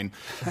victim's spine.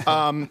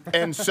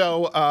 And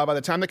so by the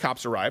time the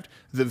cops arrived,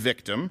 the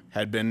victim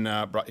had been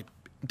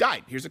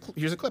died. Here's a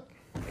clip.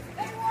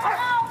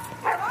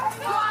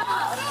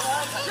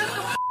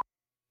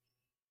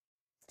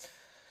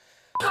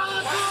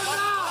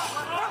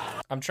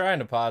 I'm trying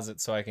to pause it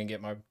so I can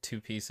get my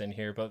two-piece in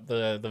here, but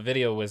the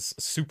video was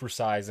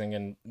supersizing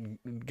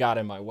and got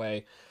in my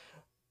way.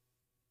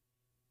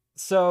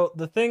 So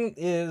the thing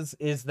is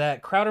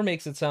that Crowder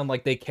makes it sound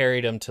like they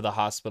carried him to the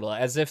hospital,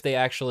 as if they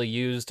actually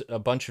used a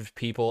bunch of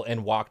people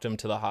and walked him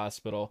to the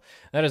hospital.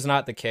 That is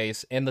not the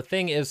case. And the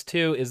thing is,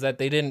 too, is that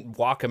they didn't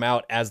walk him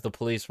out as the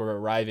police were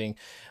arriving.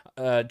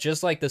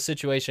 Just like the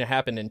situation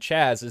happened in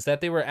Chaz, is that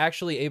they were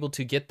actually able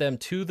to get them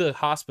to the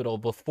hospital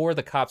before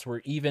the cops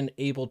were even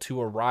able to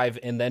arrive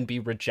and then be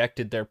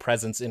rejected their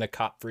presence in a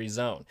cop-free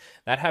zone.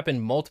 That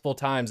happened multiple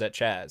times at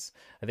Chaz.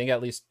 I think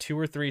at least 2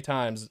 or 3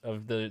 times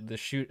of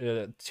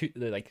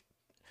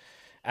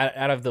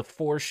out of the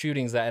 4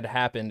 shootings that had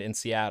happened in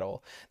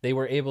Seattle, they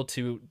were able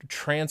to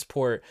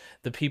transport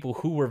the people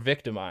who were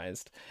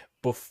victimized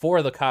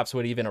before the cops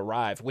would even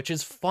arrive, which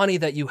is funny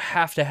that you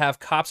have to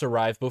have cops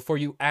arrive before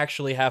you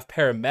actually have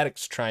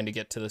paramedics trying to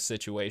get to the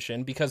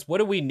situation, because what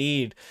do we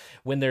need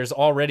when there's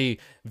already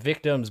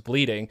victims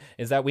bleeding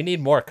is that we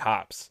need more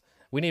cops.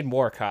 We need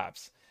more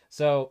cops.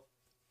 So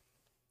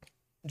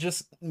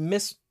just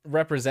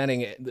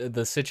misrepresenting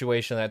the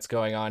situation that's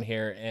going on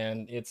here,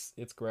 and it's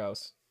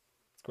gross.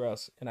 It's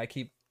gross. And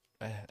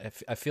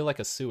I feel like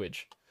a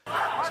sewage.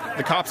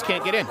 The cops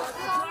can't get in.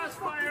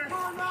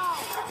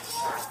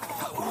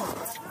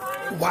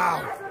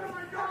 Wow.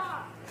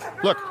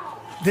 Look.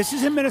 This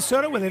is in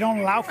Minnesota where they don't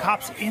allow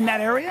cops in that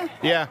area?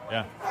 Yeah.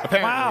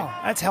 Apparently. Wow,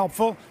 that's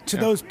helpful to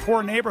those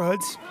poor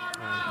neighborhoods.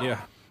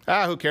 Yeah.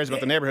 Who cares about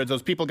the neighborhoods?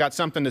 Those people got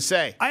something to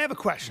say. I have a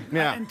question.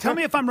 Yeah. And tell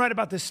me if I'm right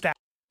about this stat.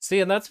 See,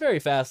 and that's very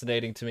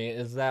fascinating to me,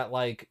 is that,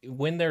 like,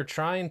 when they're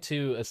trying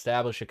to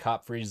establish a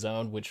cop-free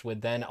zone, which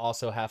would then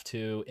also have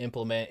to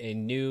implement a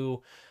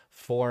new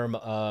form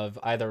of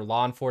either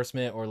law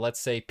enforcement or, let's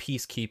say,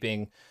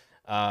 peacekeeping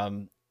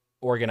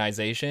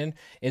organization,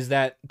 is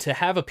that to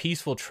have a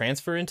peaceful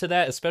transfer into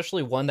that,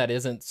 especially one that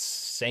isn't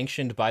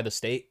sanctioned by the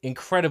state,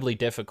 incredibly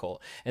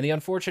difficult. And the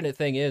unfortunate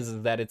thing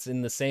is that it's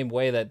in the same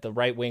way that the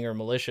right-winger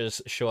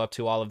militias show up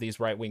to all of these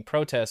right-wing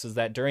protests, is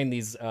that during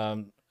these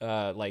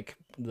like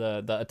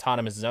the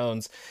autonomous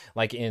zones,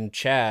 like in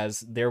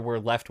Chaz, there were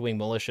left-wing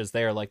militias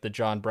there, like the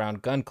John Brown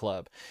Gun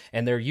Club,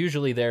 and they're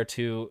usually there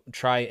to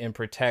try and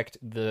protect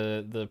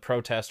the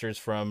protesters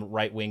from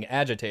right-wing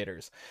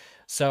agitators.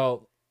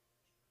 So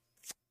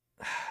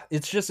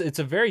it's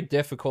a very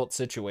difficult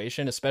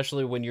situation,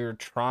 especially when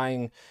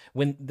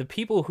when the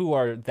people who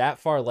are that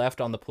far left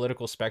on the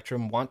political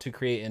spectrum want to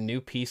create a new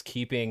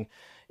peacekeeping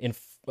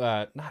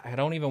I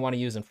don't even want to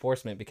use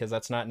enforcement, because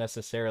that's not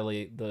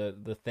necessarily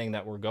the thing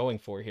that we're going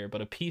for here,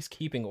 but a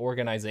peacekeeping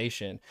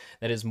organization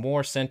that is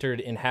more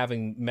centered in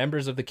having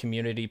members of the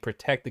community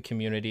protect the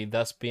community,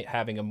 thus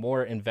having a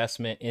more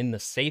investment in the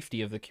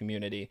safety of the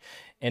community.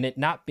 And it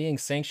not being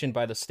sanctioned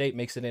by the state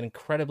makes it an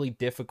incredibly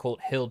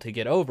difficult hill to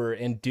get over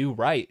and do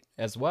right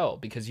as well,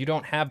 because you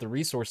don't have the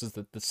resources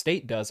that the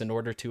state does in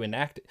order to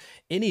enact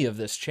any of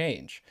this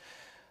change.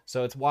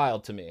 So it's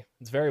wild to me.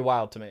 It's very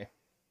wild to me.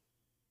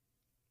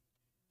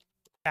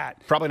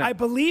 Probably not. I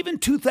believe in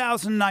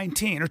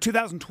 2019 or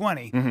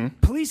 2020,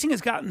 policing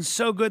has gotten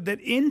so good that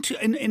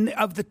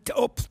of the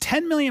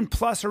 10 million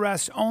plus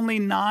arrests, only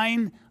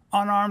 9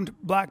 unarmed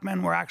black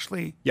men were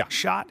actually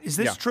shot. Is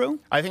this true?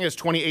 I think it's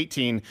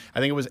 2018. I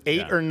think it was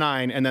 8 or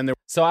 9, and then there.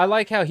 So I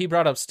like how he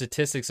brought up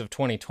statistics of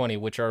 2020,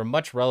 which are a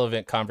much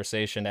relevant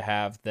conversation to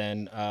have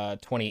than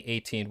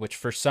 2018, which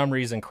for some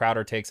reason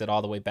Crowder takes it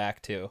all the way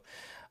back to.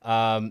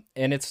 And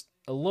it's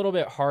a little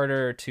bit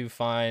harder to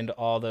find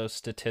all those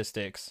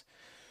statistics.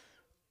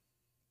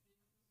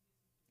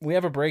 We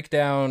have a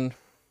breakdown.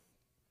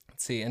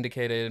 Let's see,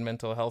 indicated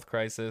mental health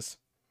crisis.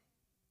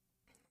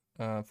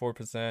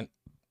 4%.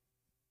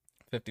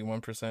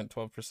 51%,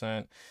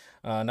 12%.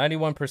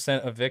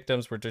 91% of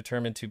victims were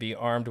determined to be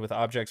armed with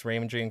objects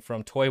ranging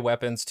from toy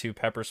weapons to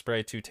pepper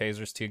spray to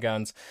tasers to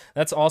guns.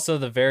 That's also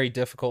the very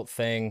difficult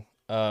thing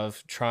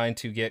of trying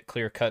to get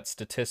clear-cut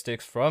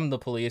statistics from the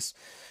police,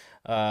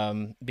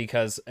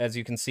 because as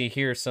you can see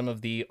here, some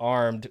of the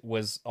armed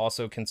was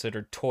also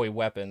considered toy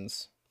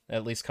weapons,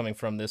 at least coming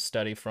from this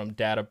study from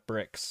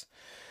Databricks.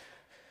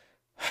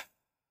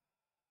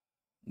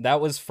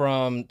 That was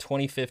from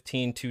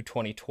 2015 to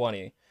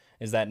 2020.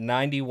 Is that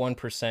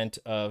 91%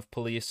 of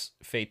police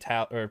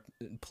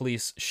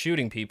police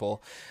shooting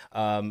people,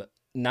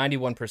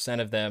 91%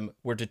 of them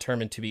were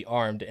determined to be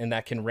armed, and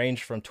that can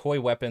range from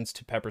toy weapons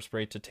to pepper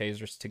spray to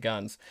tasers to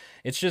guns.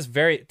 It's just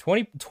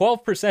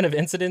 12% of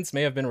incidents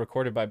may have been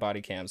recorded by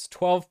body cams.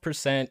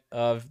 12%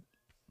 of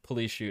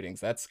police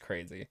shootings. That's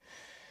crazy.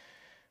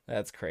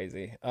 That's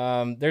crazy.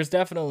 There's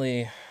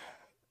definitely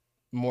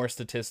more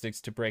statistics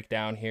to break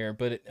down here,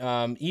 but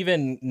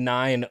even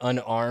 9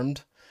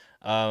 unarmed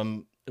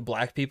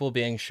black people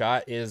being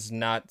shot is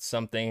not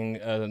something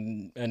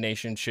a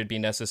nation should be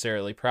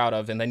necessarily proud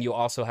of. And then you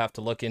also have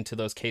to look into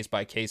those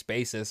case-by-case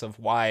basis of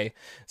why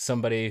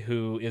somebody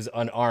who is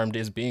unarmed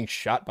is being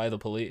shot by the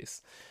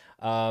police.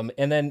 And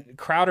then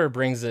Crowder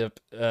brings up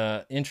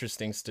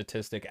interesting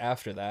statistic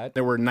after that.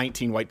 There were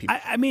 19 white people.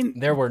 I mean,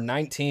 there were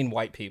 19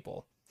 white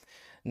people.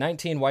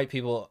 19 white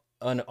people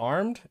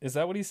unarmed? Is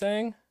that what he's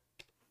saying?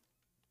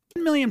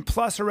 10 million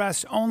plus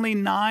arrests, only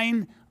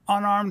 9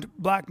 unarmed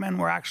black men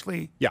were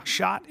actually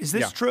shot. Is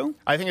this true?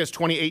 I think it's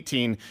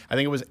 2018. I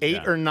think it was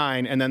 8 or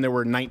 9, and then there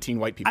were 19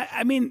 white people.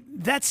 I mean,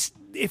 that's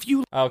if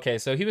you. Okay,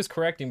 so he was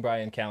correcting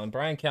Bryan Callen.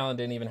 Bryan Callen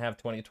didn't even have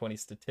 2020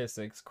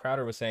 statistics.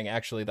 Crowder was saying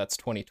actually that's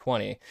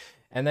 2020,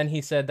 and then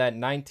he said that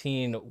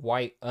 19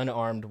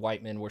 unarmed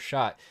white men were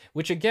shot,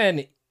 which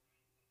again.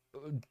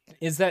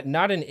 Is that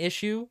not an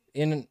issue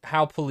in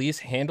how police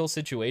handle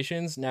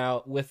situations?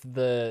 Now, with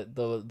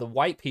the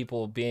white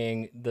people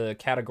being the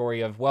category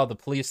of, well, the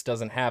police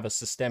doesn't have a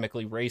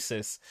systemically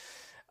racist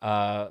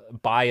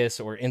bias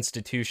or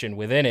institution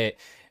within it,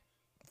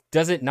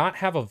 does it not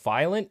have a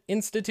violent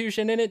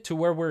institution in it to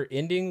where we're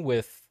ending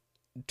with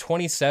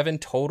 27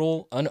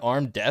 total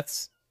unarmed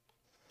deaths?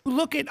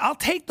 Look at, I'll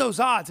take those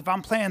odds if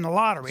I'm playing the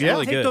lottery. Yeah,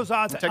 I'll take those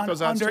odds,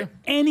 under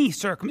any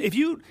circumstance.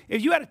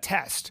 If you had a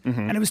test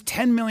and it was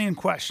 10 million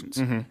questions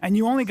and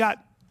you only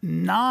got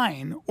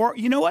 9 or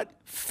you know what,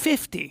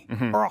 50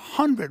 or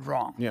 100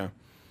 wrong. Yeah,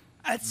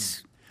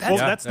 that's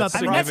not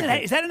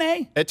significant. Is that an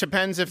A? It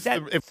depends if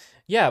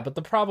yeah, but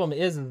the problem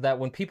is that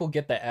when people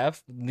get the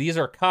F, these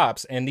are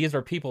cops and these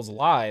are people's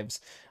lives.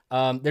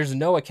 There's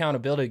no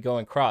accountability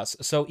going across.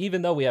 So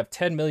even though we have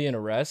 10 million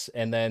arrests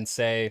and then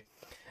say.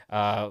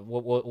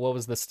 What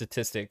was the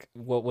statistic?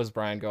 What was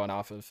Brian going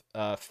off of?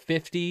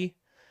 50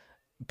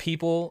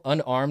 people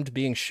unarmed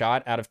being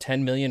shot out of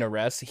 10 million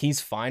arrests.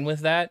 He's fine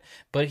with that,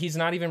 but he's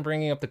not even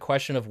bringing up the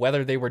question of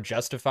whether they were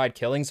justified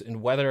killings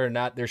and whether or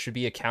not there should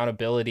be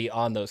accountability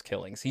on those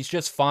killings. He's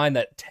just fine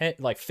that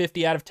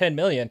 50 out of 10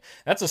 million,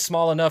 that's a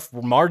small enough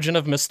margin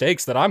of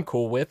mistakes that I'm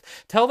cool with.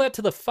 Tell that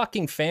to the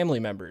fucking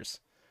family members.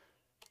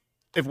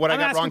 If what I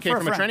got wrong came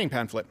from a training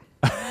pamphlet.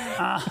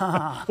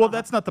 Well,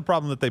 that's not the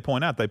problem that they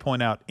point out. They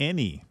point out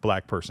any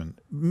black person,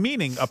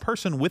 meaning a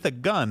person with a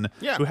gun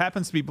who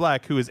happens to be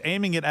black who is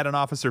aiming it at an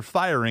officer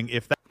firing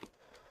if that.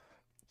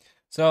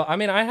 So, I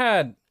mean, I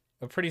had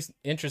a pretty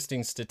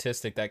interesting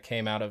statistic that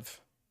came out of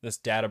this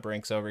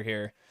Databricks over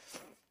here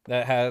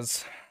that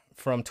has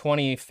from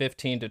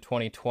 2015 to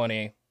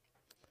 2020.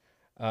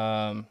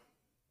 Scroll.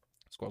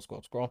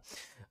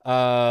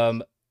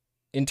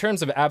 In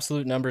terms of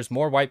absolute numbers,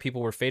 more white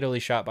people were fatally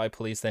shot by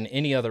police than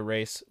any other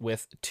race,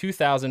 with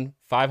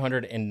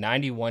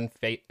 2,591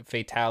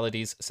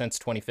 fatalities since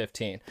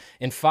 2015.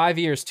 In 5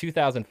 years,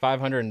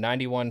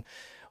 2,591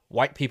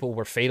 white people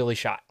were fatally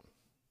shot.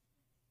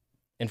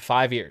 In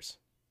 5 years.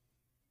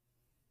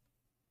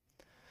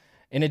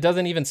 And it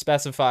doesn't even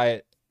specify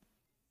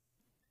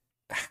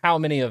how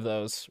many of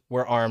those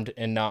were armed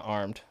and not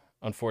armed.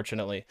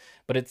 Unfortunately,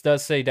 but it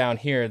does say down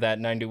here that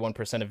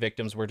 91% of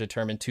victims were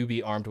determined to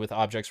be armed with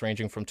objects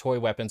ranging from toy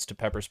weapons to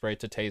pepper spray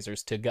to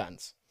tasers to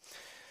guns.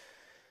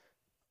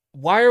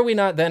 Why are we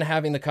not then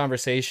having the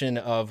conversation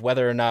of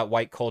whether or not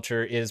white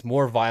culture is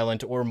more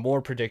violent or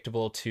more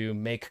predictable to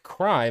make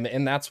crime,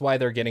 and that's why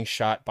they're getting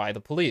shot by the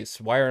police?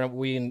 Why are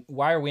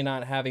we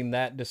not having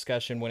that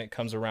discussion when it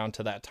comes around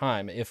to that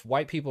time? If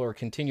white people are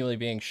continually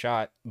being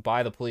shot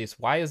by the police,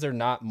 why is there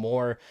not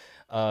more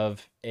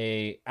of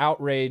a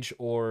outrage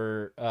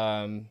or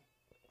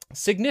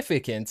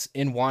significance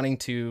in wanting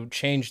to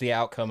change the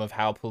outcome of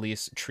how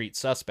police treat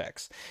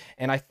suspects.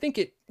 And I think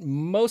it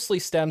mostly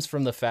stems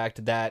from the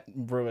fact that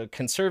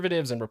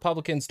conservatives and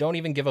Republicans don't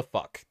even give a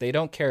fuck. They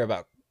don't care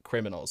about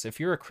criminals. If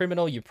you're a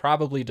criminal, you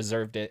probably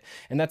deserved it.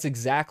 And that's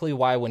exactly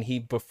why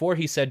before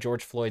he said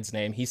George Floyd's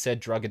name, he said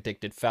drug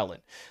addicted felon.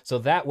 So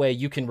that way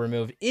you can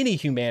remove any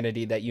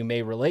humanity that you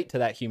may relate to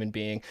that human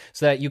being,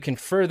 so that you can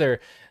further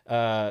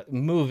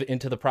move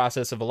into the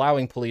process of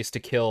allowing police to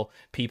kill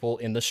people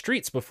in the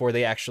streets before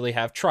they actually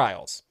have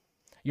trials.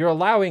 You're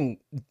allowing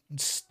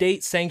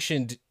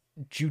state-sanctioned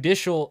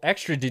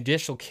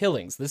extrajudicial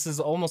killings. This is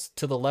almost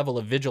to the level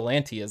of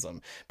vigilantism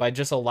by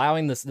just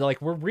allowing this.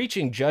 Like, we're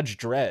reaching Judge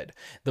Dredd.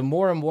 The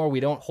more and more we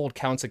don't hold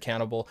counts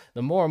accountable,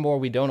 the more and more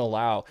we don't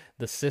allow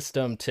the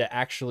system to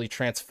actually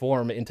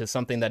transform into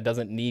something that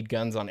doesn't need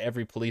guns on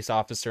every police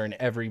officer and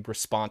every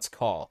response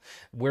call.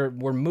 We're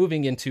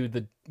moving into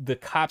the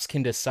cops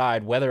can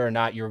decide whether or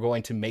not you're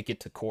going to make it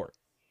to court.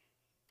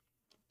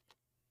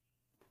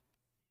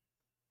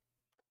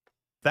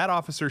 That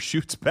officer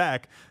shoots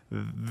back.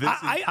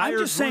 I'm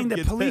just saying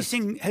that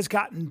policing has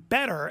gotten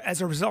better as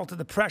a result of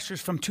the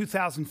pressures from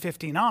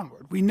 2015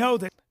 onward. We know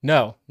that.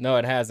 No,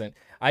 it hasn't.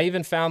 I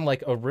even found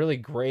like a really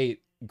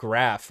great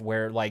graph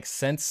where, like,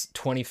 since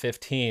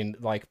 2015,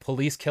 like,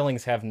 police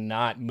killings have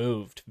not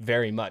moved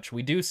very much.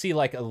 We do see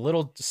like a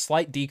little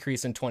slight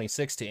decrease in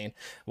 2016.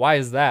 Why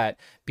is that?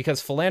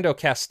 Because Philando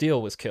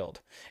Castile was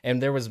killed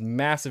and there was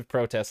massive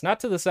protests, not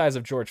to the size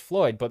of George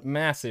Floyd, but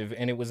massive,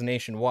 and it was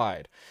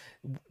nationwide.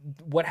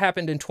 What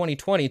happened in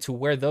 2020 to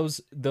where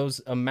those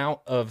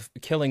amount of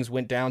killings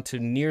went down to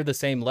near the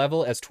same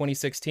level as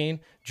 2016?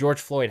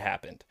 George Floyd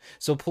happened.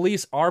 So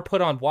police are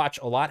put on watch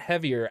a lot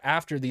heavier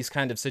after these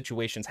kind of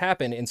situations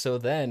happen, and so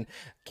then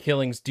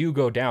killings do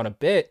go down a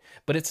bit,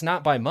 but it's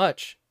not by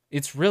much.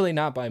 It's really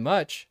not by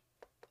much.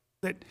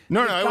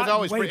 No, it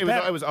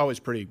was always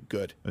pretty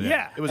good.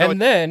 Yeah.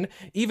 Then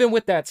even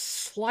with that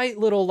slight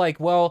little, like,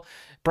 well,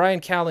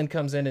 Brian Callen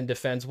comes in and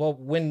defends, well,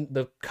 when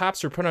the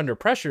cops are put under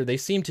pressure, they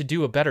seem to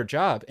do a better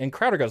job. And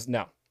Crowder goes,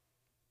 no,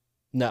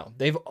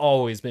 they've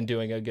always been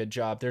doing a good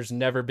job. There's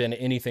never been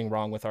anything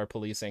wrong with our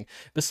policing.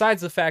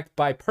 Besides the fact,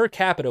 by per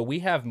capita, we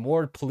have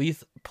more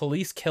police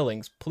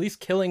killings, police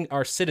killing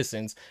our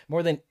citizens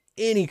more than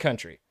any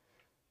country.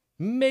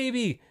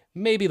 Maybe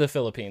the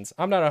Philippines.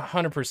 I'm not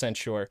 100%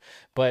 sure,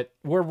 but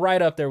we're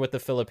right up there with the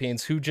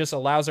Philippines, who just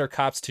allows our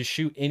cops to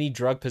shoot any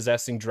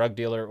drug-possessing drug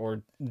dealer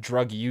or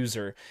drug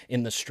user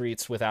in the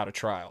streets without a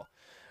trial.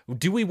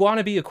 Do we want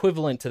to be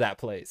equivalent to that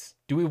place?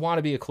 Do we want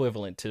to be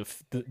equivalent to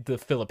the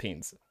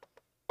Philippines?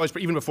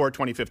 Even before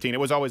 2015, it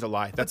was always a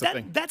lie. That's the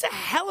thing. That's a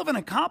hell of an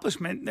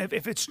accomplishment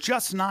if it's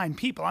just 9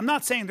 people. I'm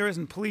not saying there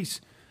isn't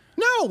police.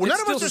 No, none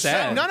of us are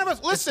sad. None of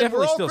us. Listen,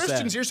 we're all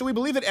Christians here, so we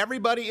believe that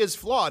everybody is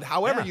flawed.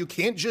 However, you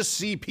can't just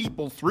see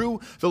people through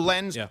the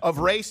lens of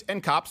race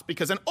and cops,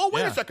 because then,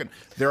 wait a second,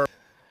 there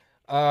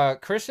are.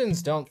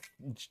 Christians don't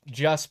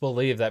just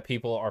believe that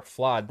people are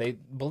flawed. They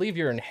believe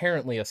you're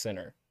inherently a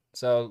sinner.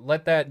 So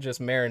let that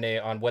just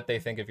marinate on what they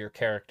think of your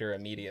character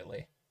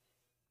immediately.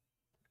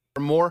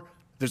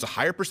 There's a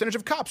higher percentage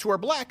of cops who are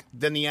black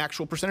than the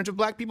actual percentage of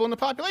black people in the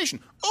population.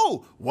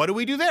 Oh, what do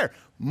we do there?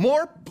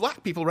 More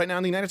black people right now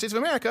in the United States of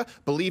America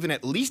believe in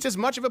at least as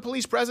much of a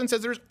police presence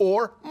as there's,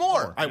 or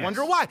more. I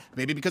wonder why.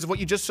 Maybe because of what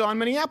you just saw in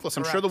Minneapolis.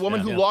 I'm sure the woman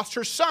who lost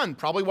her son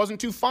probably wasn't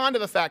too fond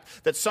of the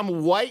fact that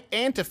some white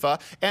Antifa,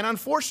 and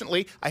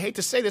unfortunately, I hate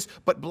to say this,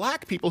 but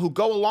black people who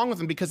go along with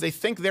them because they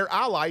think their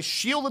allies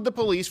shielded the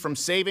police from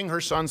saving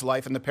her son's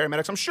life and the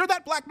paramedics. I'm sure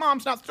that black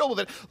mom's not thrilled with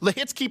it. The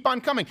hits keep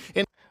on coming.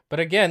 But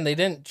again, they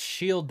didn't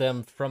shield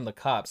them from the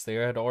cops. They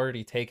had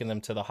already taken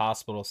them to the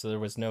hospital, so there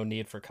was no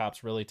need for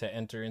cops really to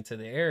enter into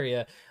the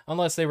area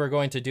unless they were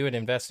going to do an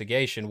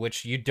investigation,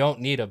 which you don't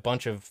need a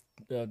bunch of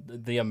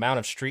the amount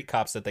of street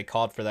cops that they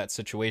called for that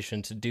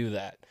situation to do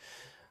that.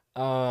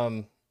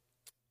 And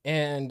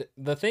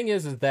the thing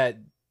is that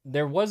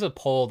there was a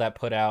poll that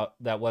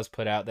was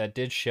put out that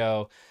did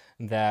show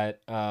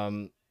that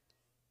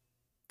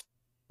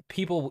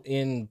people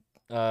in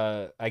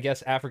I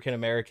guess African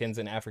Americans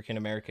and African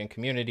American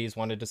communities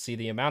wanted to see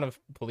the amount of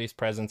police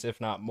presence, if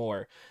not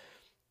more.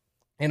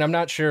 And I'm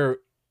not sure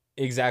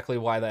exactly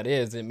why that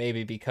is. It may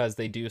be because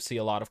they do see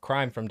a lot of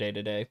crime from day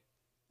to day.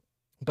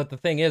 But the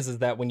thing is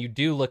that when you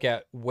do look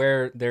at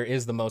where there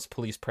is the most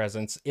police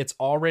presence, it's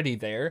already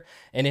there,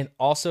 and it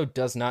also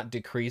does not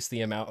decrease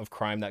the amount of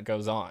crime that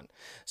goes on.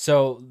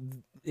 So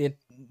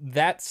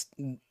that's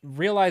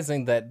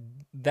realizing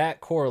that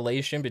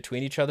correlation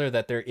between each other,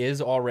 that there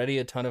is already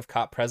a ton of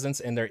cop presence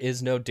and there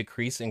is no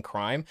decrease in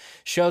crime,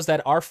 shows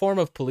that our form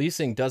of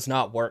policing does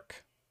not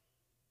work.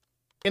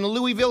 In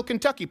Louisville,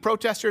 Kentucky,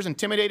 protesters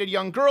intimidated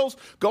young girls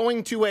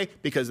going to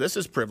because this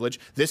is privilege,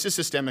 this is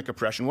systemic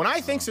oppression. When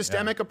I think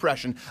systemic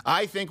oppression,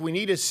 I think we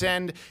need to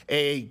send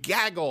a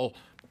gaggle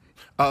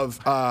of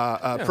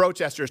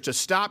protesters to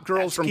stop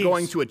girls from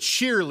going to a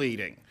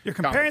cheerleading. You're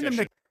comparing them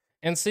to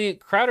And see,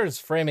 Crowder's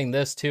framing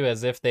this too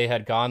as if they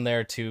had gone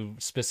there to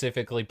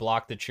specifically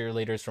block the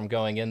cheerleaders from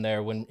going in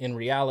there, when in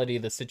reality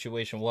the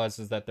situation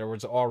is that there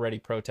was already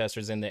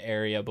protesters in the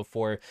area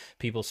before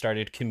people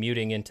started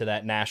commuting into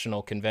that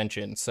national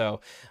convention.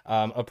 So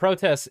a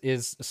protest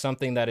is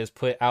something that is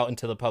put out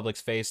into the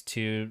public's face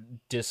to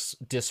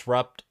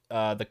disrupt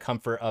the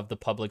comfort of the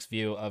public's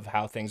view of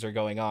how things are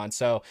going on.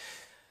 So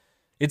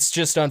it's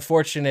just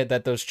unfortunate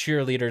that those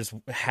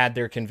cheerleaders had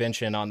their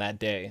convention on that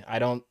day. I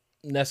don't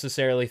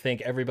necessarily think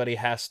everybody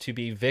has to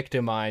be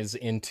victimized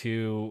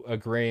into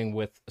agreeing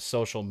with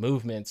social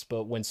movements,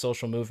 but when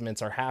social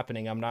movements are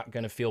happening, I'm not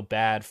going to feel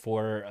bad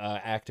for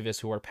activists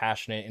who are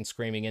passionate and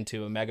screaming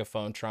into a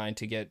megaphone trying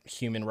to get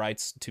human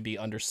rights to be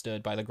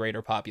understood by the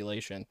greater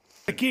population.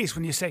 The geese,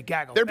 when you say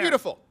gaggle, they're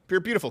beautiful. They're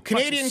beautiful.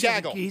 Canadian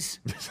gaggle.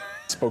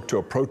 Spoke to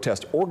a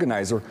protest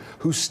organizer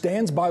who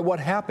stands by what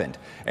happened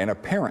and a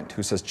parent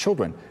who says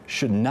children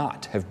should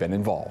not have been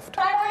involved.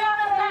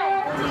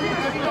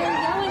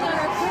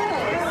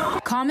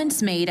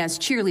 Comments made as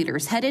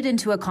cheerleaders headed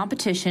into a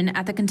competition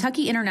at the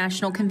Kentucky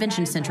International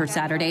Convention Center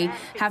Saturday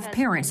have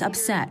parents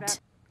upset.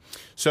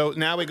 So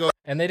now we go.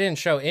 And they didn't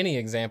show any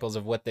examples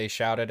of what they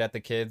shouted at the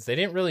kids. They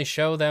didn't really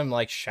show them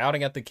like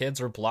shouting at the kids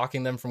or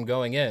blocking them from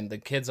going in. The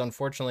kids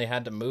unfortunately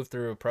had to move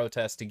through a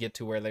protest to get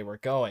to where they were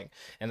going.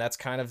 And that's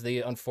kind of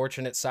the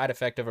unfortunate side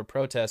effect of a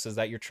protest, is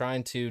that you're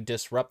trying to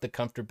disrupt the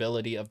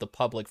comfortability of the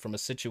public from a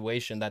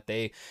situation that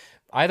they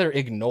either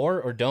ignore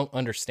or don't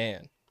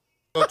understand.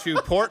 Go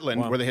to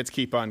Portland, where the hits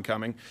keep on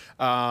coming.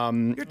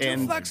 You're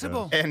too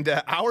flexible. And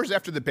hours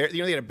after they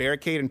had a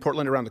barricade in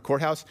Portland around the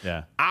courthouse.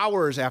 Yeah.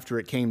 Hours after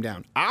it came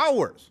down.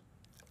 Hours,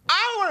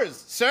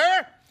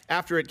 sir.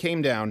 After it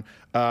came down,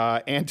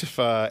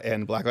 Antifa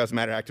and Black Lives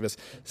Matter activists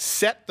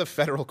set the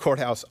federal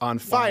courthouse on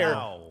fire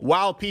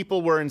while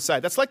people were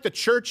inside. That's like the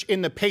church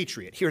in The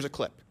Patriot. Here's a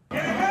clip.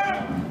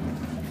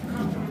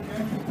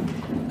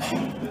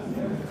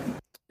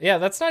 Yeah,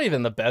 that's not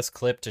even the best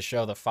clip to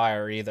show the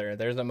fire either.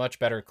 There's a much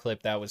better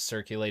clip that was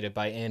circulated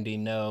by Andy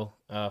No,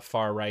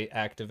 far-right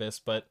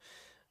activist,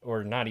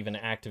 or not even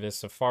an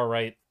activist, a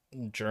far-right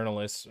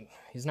journalist.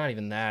 He's not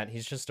even that.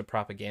 He's just a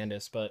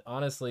propagandist. But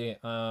honestly,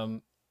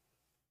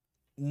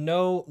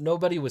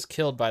 nobody was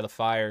killed by the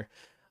fire.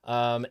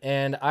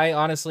 And I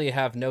honestly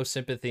have no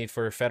sympathy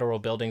for federal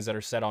buildings that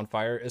are set on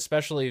fire,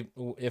 especially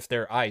if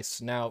they're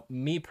ICE. Now,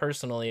 me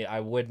personally, I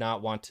would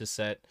not want to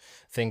set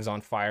things on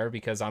fire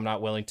because I'm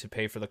not willing to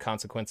pay for the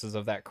consequences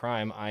of that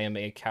crime. I am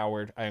a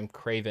coward. I am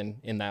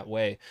craven in that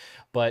way.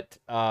 But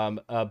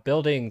a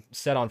building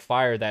set on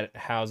fire that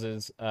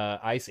houses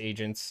ICE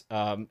agents,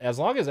 as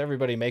long as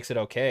everybody makes it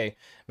out okay,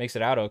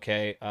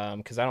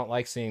 because I don't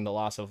like seeing the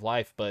loss of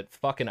life, but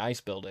fucking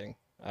ICE building.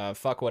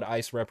 Fuck what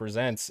ICE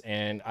represents,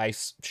 and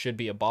ICE should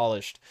be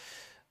abolished.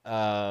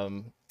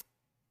 So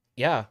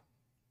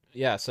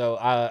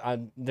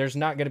there's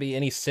not going to be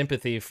any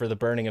sympathy for the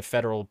burning of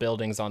federal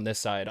buildings on this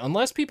side,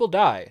 unless people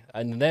die.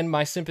 And then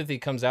my sympathy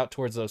comes out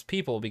towards those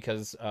people,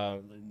 because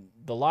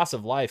the loss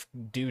of life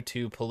due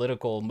to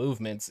political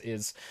movements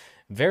is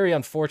very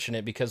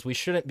unfortunate, because we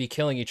shouldn't be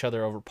killing each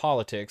other over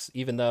politics,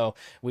 even though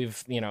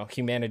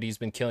humanity's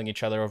been killing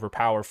each other over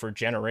power for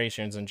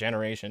generations and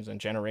generations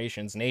and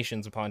generations,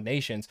 nations upon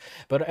nations.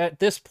 But at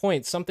this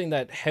point, something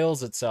that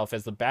hails itself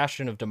as the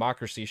bastion of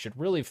democracy should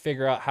really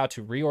figure out how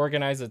to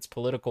reorganize its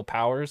political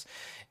powers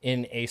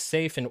in a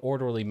safe and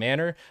orderly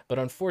manner. But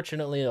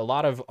unfortunately, a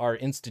lot of our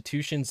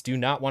institutions do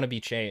not want to be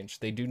changed.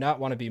 They do not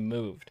want to be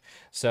moved.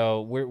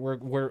 So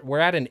we're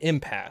at an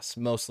impasse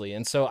mostly.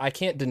 And so I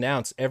can't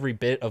denounce every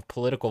bit of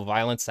political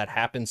violence that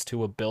happens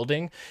to a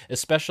building,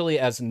 especially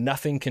as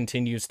nothing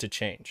continues to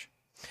change.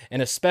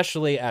 And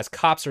especially as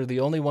cops are the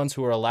only ones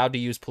who are allowed to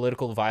use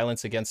political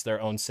violence against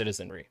their own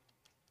citizenry.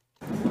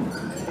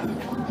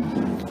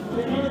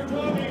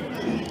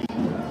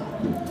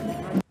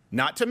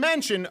 Not to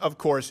mention, of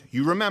course,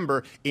 you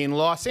remember in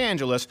Los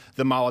Angeles,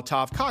 the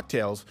Molotov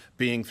cocktails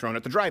being thrown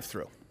at the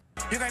drive-thru.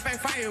 You can fight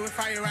fire with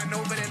fire, I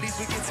know, but at least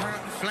we can turn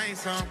up the flame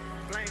some.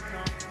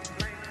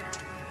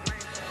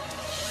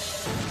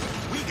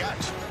 We got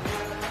you.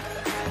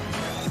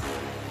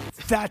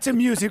 That's a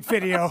music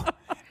video.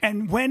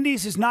 And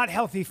Wendy's is not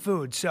healthy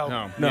food,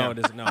 so No, it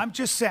isn't. No. I'm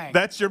just saying.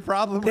 That's your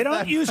problem. They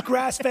don't use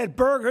grass-fed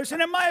burgers,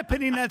 and in my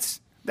opinion,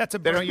 that's a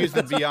They don't use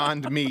the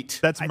Beyond Meat.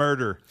 That's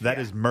murder. That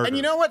is murder. And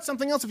you know what?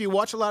 Something else, if you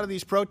watch a lot of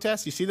these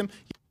protests, you see them.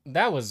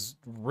 That was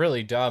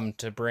really dumb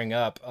to bring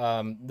up.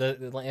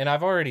 And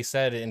I've already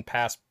said in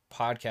past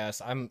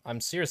podcasts,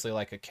 I'm seriously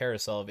like a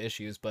carousel of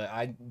issues, but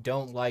I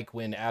don't like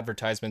when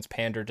advertisements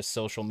pander to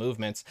social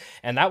movements,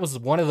 and that was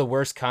one of the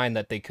worst kind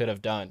that they could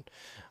have done.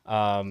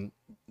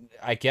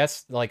 I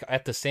guess, like,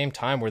 at the same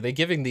time, were they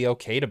giving the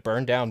okay to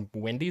burn down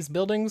Wendy's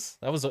buildings?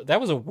 That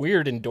was a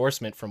weird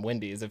endorsement from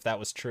Wendy's, if that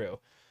was true.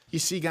 You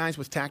see guys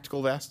with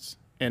tactical vests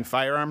and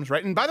firearms,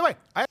 right? And by the way,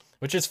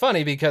 which is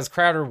funny because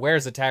Crowder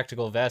wears a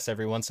tactical vest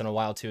every once in a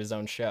while to his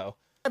own show.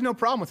 I have no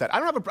problem with that. I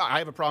have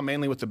a problem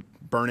mainly with the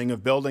burning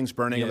of buildings,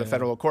 burning of the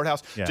federal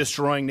courthouse,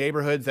 destroying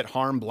neighborhoods that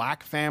harm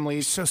black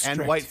families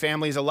and white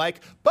families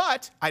alike.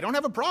 But I don't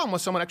have a problem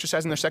with someone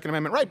exercising their Second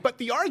Amendment right. But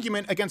the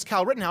argument against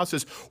Kyle Rittenhouse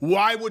is,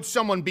 why would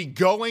someone be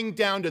going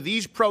down to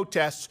these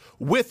protests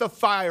with a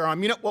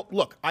firearm? You know, well,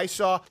 look, I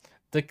saw...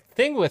 The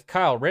thing with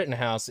Kyle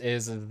Rittenhouse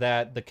is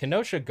that the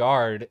Kenosha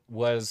Guard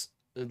was...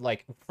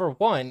 like, for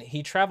one,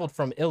 he traveled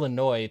from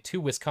Illinois to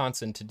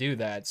Wisconsin to do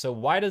that. So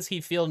why does he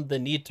feel the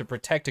need to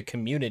protect a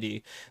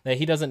community that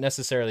he doesn't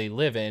necessarily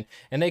live in?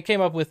 And they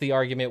came up with the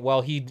argument,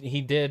 well, he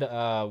did,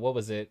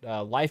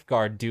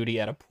 lifeguard duty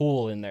at a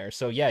pool in there.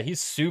 So yeah, he's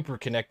super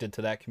connected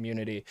to that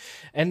community.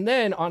 And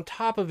then on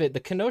top of it, the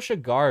Kenosha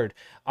Guard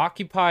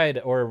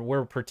occupied or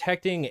were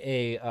protecting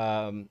a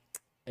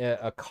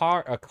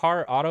car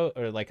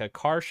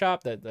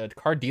shop, a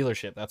car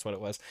dealership. That's what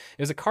it was.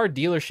 It was a car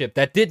dealership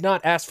that did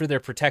not ask for their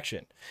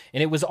protection,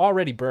 and it was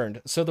already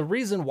burned. So the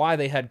reason why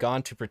they had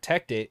gone to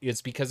protect it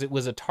is because it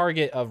was a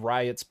target of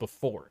riots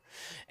before,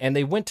 and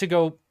they went to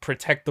go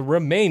protect the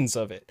remains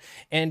of it.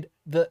 And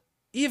the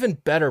even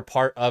better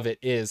part of it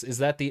is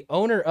that the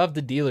owner of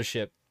the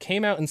dealership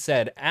came out and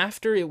said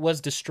after it was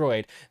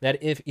destroyed that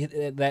if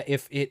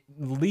it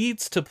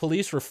leads to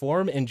police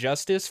reform and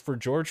justice for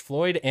George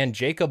Floyd and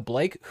Jacob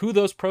Blake, who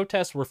those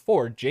protests were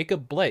for,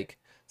 Jacob Blake,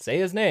 say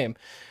his name,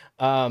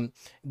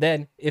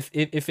 then if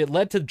it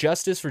led to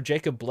justice for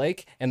Jacob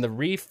Blake and the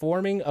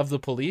reforming of the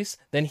police,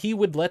 then he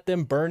would let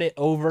them burn it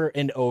over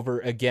and over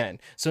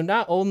again. So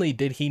not only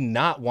did he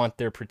not want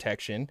their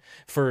protection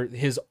for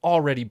his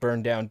already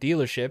burned down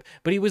dealership,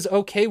 but he was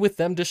okay with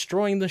them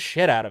destroying the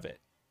shit out of it.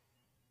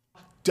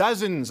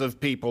 Dozens of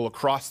people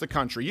across the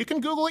country. You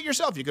can Google it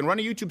yourself. You can run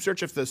a YouTube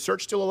search if the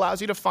search still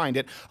allows you to find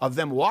it, of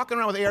them walking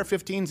around with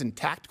AR-15s and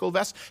tactical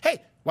vests.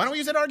 Hey, why don't we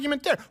use that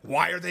argument there?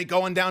 Why are they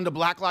going down to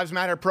Black Lives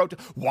Matter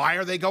protest? Why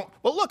are they going?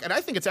 Well, look, and I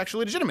think it's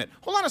actually legitimate.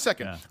 Hold on a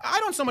second. Yeah. I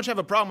don't so much have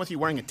a problem with you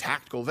wearing a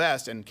tactical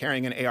vest and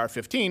carrying an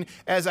AR-15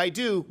 as I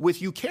do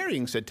with you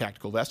carrying said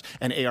tactical vest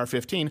and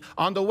AR-15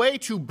 on the way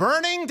to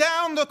burning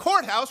down the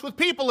courthouse with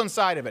people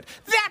inside of it.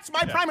 That's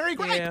my primary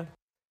gripe. Yeah.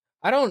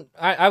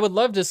 I would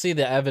love to see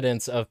the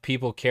evidence of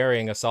people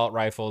carrying assault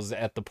rifles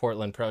at the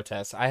Portland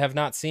protests. I have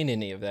not seen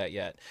any of that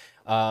yet.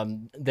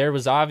 There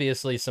was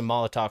obviously some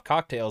Molotov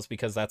cocktails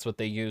because that's what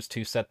they used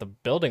to set the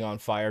building on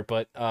fire,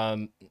 but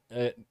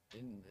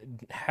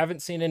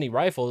haven't seen any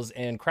rifles,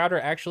 and Crowder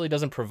actually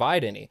doesn't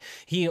provide any.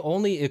 He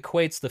only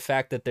equates the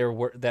fact that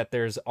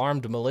there's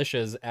armed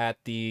militias at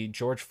the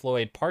George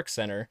Floyd Park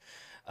Center,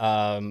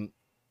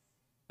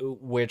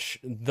 which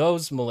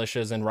those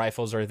militias and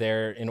rifles are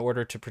there in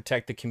order to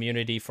protect the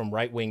community from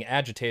right-wing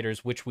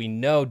agitators, which we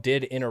know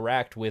did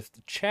interact with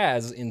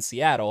Chaz in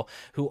Seattle,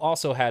 who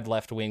also had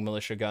left-wing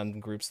militia gun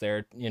groups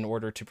there in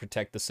order to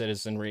protect the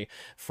citizenry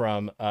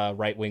from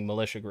right-wing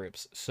militia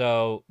groups.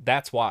 So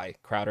that's why,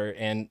 Crowder.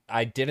 And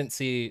I didn't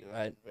see,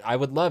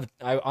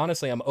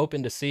 honestly, I'm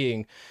open to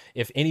seeing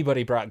if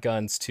anybody brought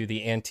guns to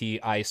the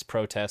anti-ICE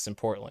protests in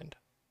Portland.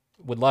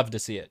 Would love to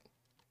see it.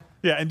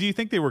 Yeah, and do you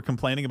think they were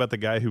complaining about the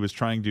guy who was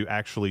trying to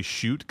actually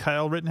shoot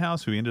Kyle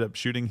Rittenhouse, who ended up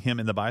shooting him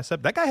in the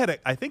bicep? That guy had,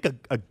 I think,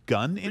 a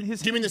gun in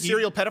his... Do you mean the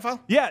serial pedophile?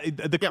 Yeah,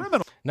 the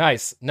criminal.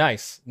 Nice.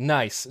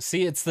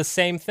 See, it's the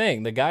same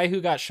thing. The guy who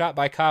got shot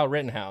by Kyle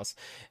Rittenhouse,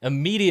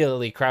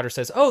 immediately Crowder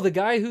says, oh, the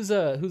guy who's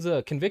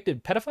a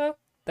convicted pedophile?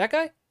 That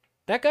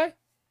guy?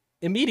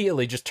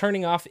 Immediately just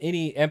turning off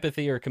any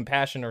empathy or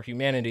compassion or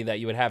humanity that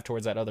you would have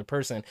towards that other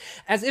person,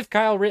 as if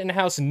Kyle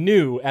Rittenhouse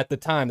knew at the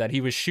time that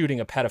he was shooting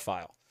a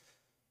pedophile.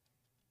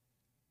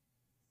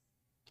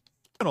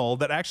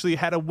 That actually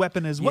had a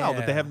weapon as well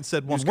that they haven't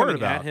said one word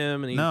about. At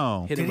him and he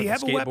no. hit him Did he with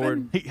have a a skateboard.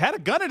 weapon? He had a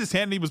gun in his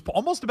hand and he was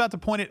almost about to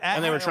point it at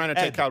And they were trying to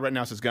take Kyle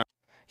Rittenhouse's gun.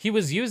 He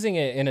was using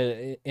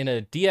it in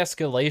a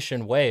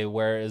de-escalation way,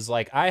 where it's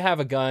like, I have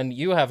a gun,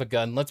 you have a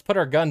gun, let's put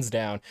our guns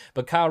down.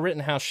 But Kyle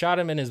Rittenhouse shot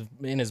him in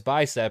his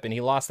bicep, and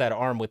he lost that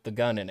arm with the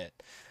gun in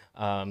it.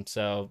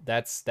 So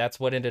that's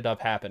what ended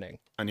up happening.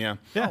 And yeah.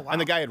 Oh, wow. And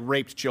the guy had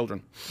raped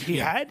children. He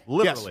had?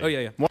 Literally.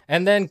 Yes. Oh, yeah.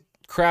 And then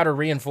Crowder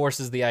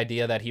reinforces the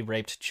idea that he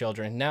raped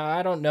children. Now,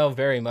 I don't know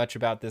very much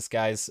about this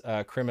guy's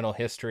criminal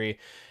history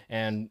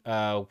and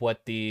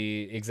what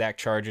the exact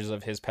charges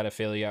of his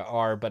pedophilia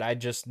are, but I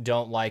just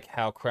don't like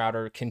how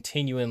Crowder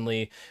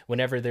continually,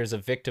 whenever there's a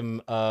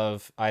victim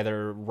of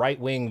either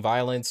right-wing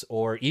violence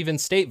or even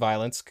state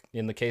violence,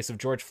 in the case of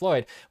George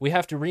Floyd, we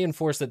have to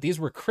reinforce that these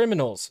were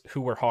criminals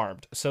who were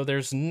harmed. So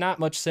there's not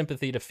much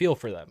sympathy to feel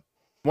for them.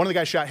 One of the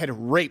guys shot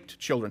had raped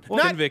children. Well,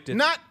 convicted.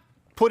 Not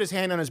put his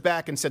hand on his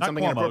back and said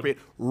something inappropriate.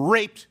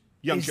 Raped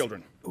young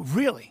children.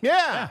 Really?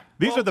 Yeah.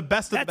 These are the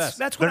best of the best.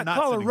 That's what They're I not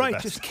call a sending the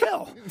righteous best.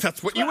 kill.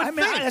 That's what you would think.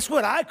 That's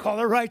what I call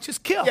a righteous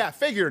kill. Yeah,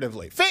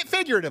 figuratively.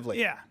 Figuratively.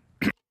 Yeah.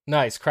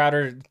 Nice.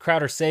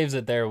 Crowder saves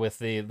it there with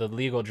the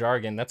legal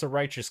jargon. That's a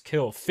righteous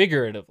kill,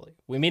 figuratively.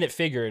 We mean it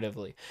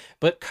figuratively.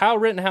 But Kyle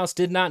Rittenhouse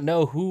did not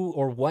know who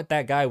or what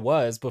that guy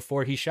was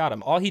before he shot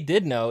him. All he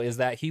did know is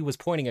that he was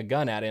pointing a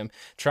gun at him,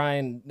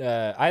 trying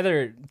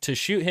either to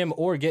shoot him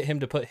or get him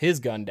to put his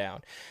gun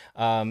down.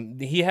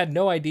 He had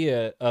no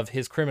idea of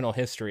his criminal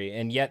history,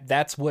 and yet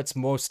that's what's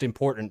most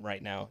important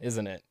right now,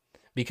 isn't it?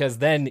 Because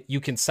then you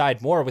can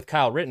side more with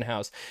Kyle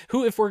Rittenhouse,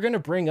 who, if we're going to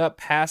bring up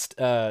past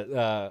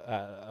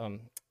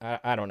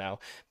I don't know,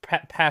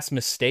 past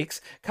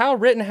mistakes, Kyle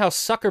Rittenhouse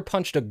sucker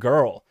punched a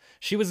girl.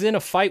 She was in a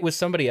fight with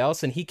somebody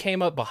else, and he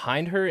came up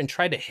behind her and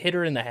tried to hit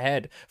her in the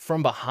head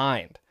from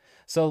behind.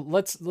 So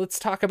let's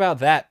talk about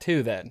that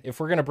too then.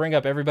 If we're going to bring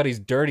up everybody's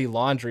dirty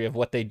laundry of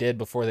what they did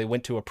before they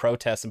went to a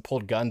protest and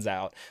pulled guns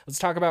out, let's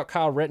talk about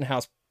Kyle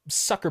Rittenhouse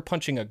sucker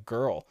punching a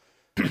girl.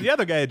 The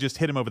other guy had just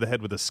hit him over the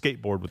head with a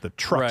skateboard with the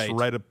trucks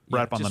right up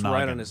on the noggin.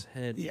 Right on his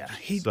head. Yeah,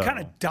 he kind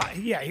of died.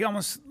 Yeah,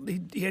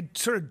 he had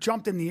sort of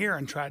jumped in the air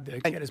and tried to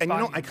get his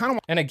body.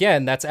 And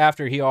again, that's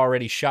after he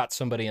already shot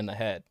somebody in the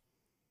head.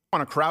 I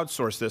want to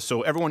crowdsource this,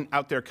 so everyone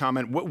out there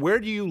comment, where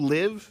do you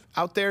live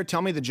out there?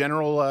 Tell me the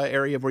general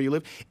area of where you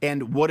live,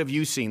 and what have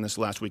you seen this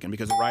last weekend,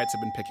 because the riots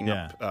have been picking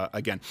up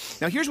again.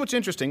 Now, here's what's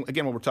interesting.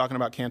 Again, when we're talking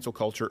about cancel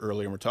culture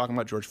earlier, and we're talking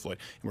about George Floyd,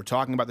 and we're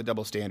talking about the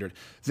double standard,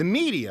 the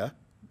media,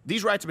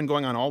 these riots have been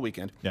going on all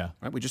weekend. Yeah.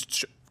 Right? We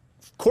just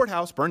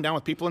courthouse burned down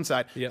with people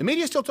inside. Yep. The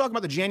media is still talking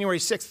about the January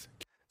 6th.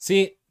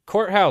 See,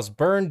 courthouse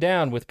burned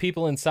down with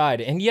people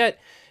inside, and yet,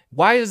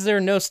 why is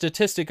there no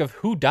statistic of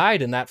who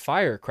died in that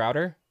fire,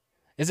 Crowder?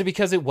 Is it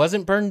because it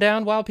wasn't burned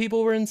down while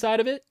people were inside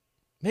of it?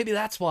 Maybe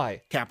that's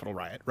why. Capitol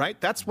riot,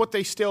 right? That's what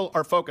they still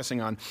are focusing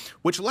on,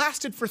 which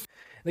lasted for...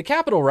 The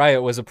Capitol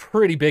riot was a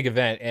pretty big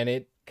event, and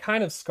it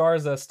kind of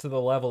scars us to the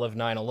level of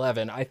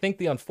 9/11. I think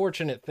the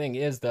unfortunate thing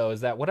is, though,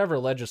 is that whatever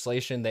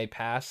legislation they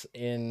pass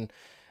in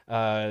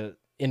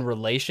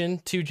relation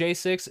to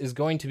J6 is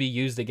going to be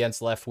used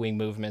against left-wing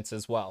movements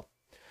as well.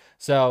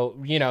 So,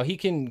 you know, he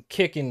can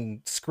kick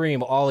and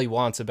scream all he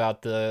wants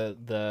about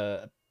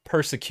the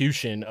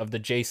persecution of the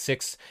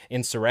J6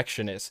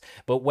 insurrectionists,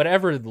 but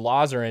whatever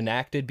laws are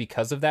enacted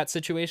because of that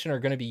situation are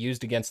going to be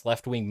used against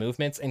left-wing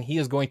movements, and he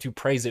is going to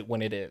praise it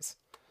when it is.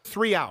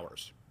 3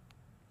 hours.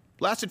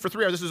 Lasted for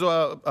 3 hours. This is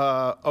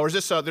or is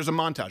this? There's a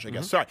montage, I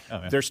guess. Sorry,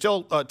 they're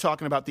still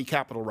talking about the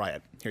Capitol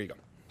riot. Here you go.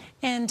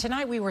 And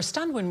tonight we were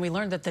stunned when we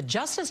learned that the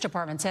Justice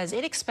Department says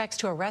it expects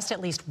to arrest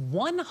at least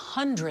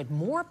 100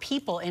 more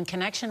people in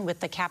connection with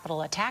the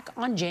Capitol attack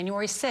on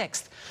January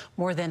 6th.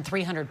 More than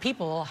 300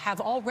 people have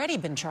already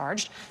been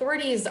charged.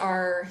 Authorities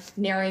are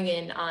narrowing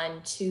in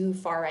on two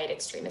far-right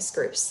extremist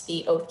groups,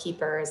 the Oath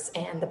Keepers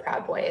and the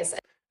Proud Boys,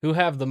 who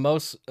have the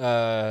most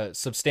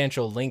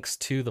substantial links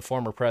to the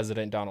former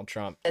president, Donald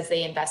Trump, as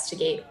they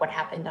investigate what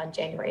happened on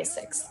January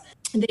 6th.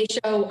 They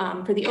show,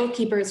 for the Oath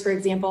Keepers, for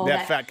example...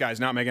 That fat guy's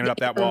not making it up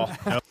that wall.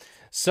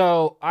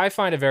 So I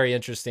find it very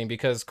interesting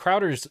because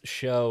Crowder's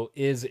show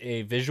is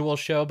a visual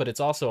show, but it's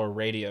also a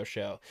radio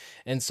show.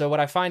 And so what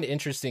I find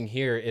interesting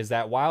here is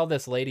that while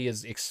this lady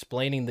is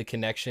explaining the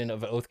connection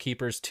of Oath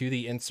Keepers to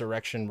the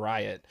insurrection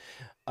riot,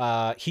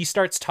 he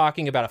starts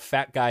talking about a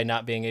fat guy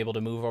not being able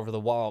to move over the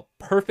wall,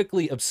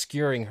 perfectly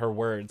obscuring her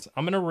words.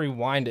 I'm going to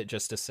rewind it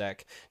just a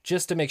sec,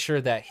 just to make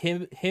sure that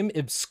him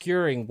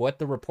obscuring what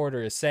the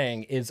reporter is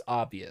saying is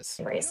obvious.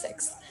 January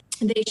 6th.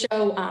 They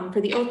show, for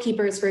the Oath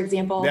Keepers, for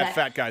example... That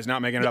fat guy's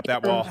not making it up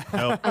that wall.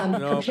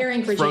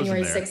 Preparing for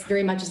January 6th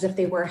very much as if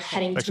they were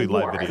heading to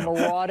war.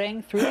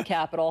 Marauding through the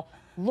Capitol,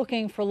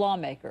 looking for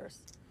lawmakers.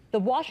 The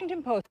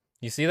Washington Post...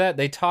 You see that?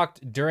 They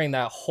talked during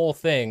that whole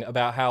thing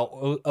about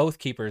how Oath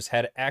Keepers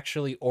had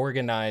actually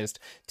organized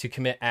to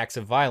commit acts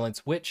of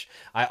violence, which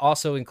I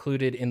also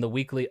included in the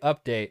weekly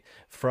update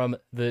from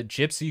the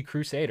Gypsy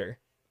Crusader.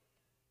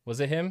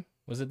 Was it him?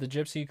 Was it the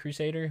Gypsy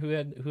Crusader who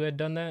had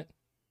done that?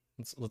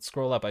 Let's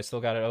scroll up. I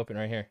still got it open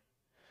right here.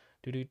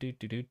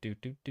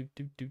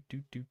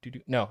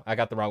 No, I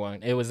got the wrong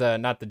one. It was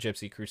not the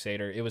Gypsy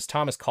Crusader. It was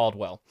Thomas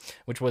Caldwell,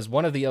 which was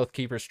one of the Oath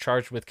Keepers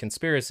charged with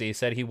conspiracy,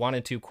 said he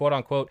wanted to, quote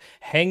unquote,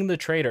 hang the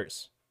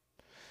traitors.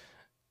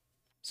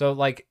 So,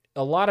 like,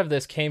 a lot of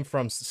this came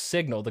from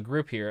Signal, the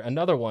group here.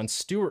 Another one,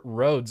 Stuart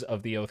Rhodes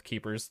of the Oath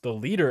Keepers, the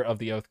leader of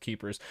the Oath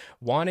Keepers,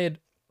 wanted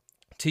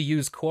to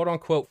use, quote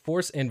unquote,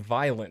 force and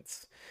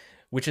violence,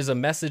 which is a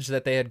message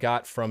that they had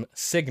got from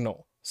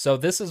Signal. So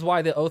this is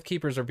why the Oath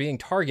Keepers are being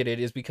targeted,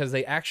 is because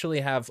they actually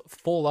have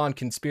full-on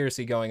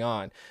conspiracy going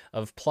on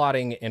of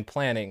plotting and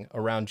planning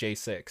around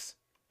J6.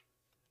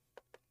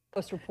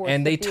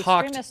 And they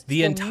talked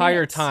the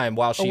entire time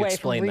while she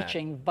explained that.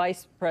 Reaching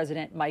Vice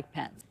President Mike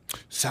Pence.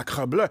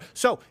 Sacre bleu.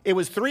 So it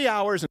was 3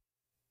 hours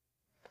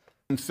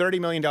and $30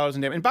 million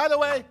in damage. And by the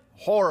way,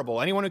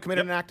 horrible. Anyone who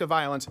committed an act of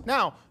violence.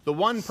 Now, the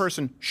one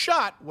person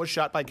shot was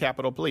shot by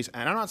Capitol Police.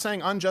 And I'm not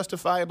saying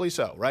unjustifiably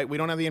so, right? We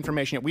don't have the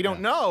information yet. We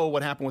don't know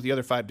what happened with the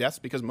other 5 deaths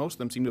because most of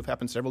them seem to have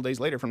happened several days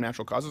later from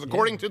natural causes,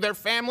 according to their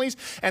families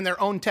and their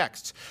own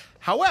texts.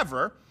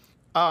 However...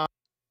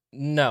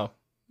 No.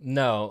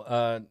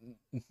 No,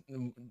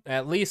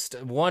 at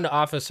least one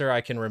officer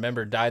I can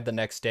remember died the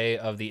next day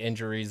of the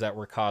injuries that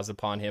were caused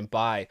upon him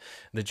by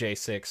the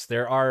J6.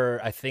 There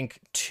are, I think,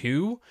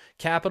 2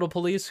 Capitol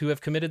Police who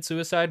have committed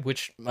suicide,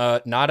 which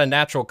not a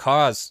natural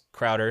cause,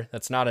 Crowder.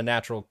 That's not a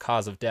natural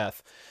cause of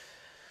death.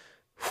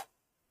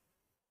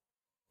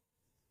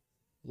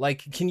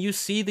 Like, can you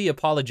see the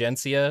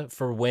apologencia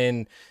for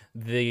when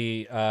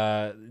the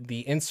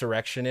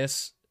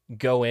insurrectionists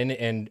go in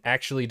and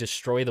actually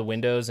destroy the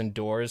windows and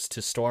doors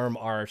to storm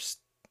our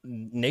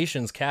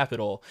nation's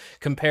capital,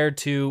 compared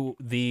to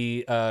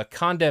the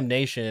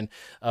condemnation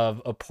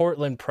of a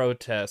Portland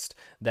protest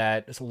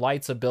that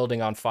lights a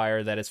building on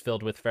fire that is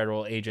filled with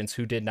federal agents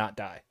who did not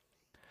die?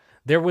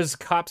 There was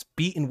cops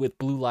beaten with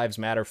Blue Lives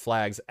Matter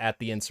flags at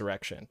the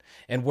insurrection,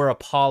 and we're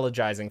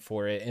apologizing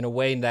for it in a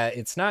way that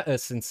it's not a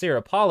sincere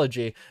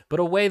apology, but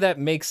a way that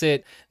makes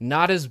it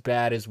not as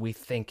bad as we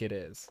think it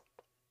is.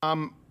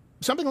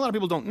 Something a lot of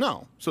people don't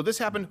know. So this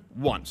happened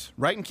once,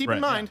 right? And keep in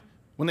mind,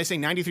 when they say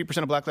 93%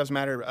 of Black Lives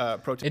Matter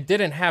protests... It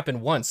didn't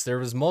happen once. There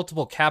was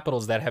multiple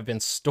capitals that have been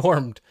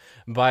stormed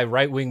by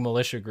right-wing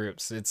militia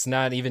groups. It's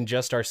not even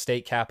just our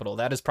state capital.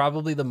 That is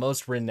probably the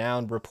most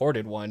renowned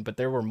reported one, but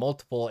there were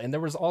multiple, and there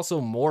was also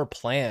more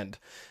planned.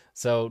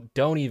 So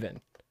don't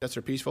even. That's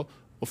peaceful.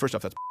 Well, first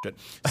off, that's shit.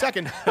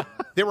 Second,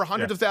 there were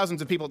hundreds of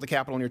thousands of people at the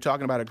Capitol, and you're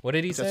talking about it. What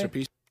did he say?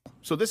 Peaceful.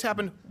 So this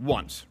happened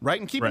once, right?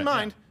 And keep in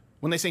mind,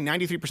 when they say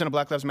 93% of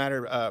Black Lives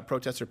Matter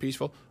protests are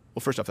peaceful,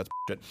 well, first off, that's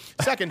shit.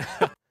 Second...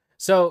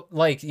 So,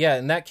 like, yeah,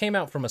 and that came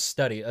out from a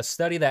study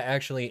that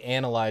actually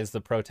analyzed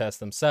the protests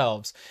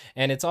themselves.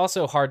 And it's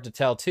also hard to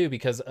tell, too,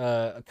 because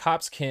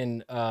cops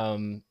can,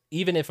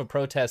 even if a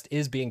protest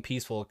is being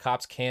peaceful,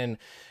 cops can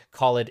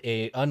call it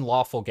a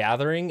unlawful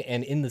gathering,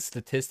 and in the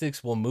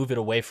statistics will move it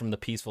away from the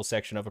peaceful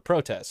section of a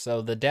protest.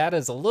 So the data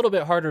is a little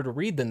bit harder to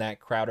read than that,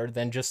 Crowder,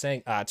 than just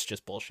saying, it's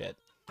just bullshit.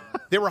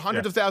 There were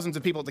hundreds of thousands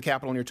of people at the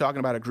Capitol, and you're talking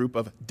about a group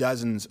of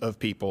dozens of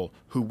people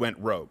who went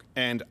rogue.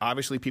 And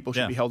obviously people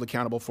should be held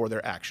accountable for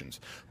their actions.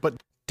 But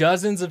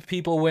dozens of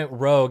people went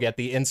rogue at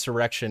the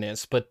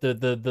insurrectionists, but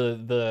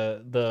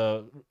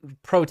the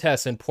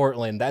protests in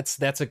Portland,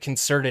 that's a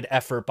concerted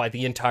effort by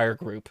the entire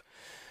group.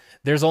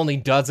 There's only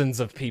dozens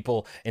of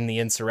people in the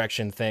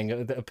insurrection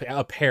thing,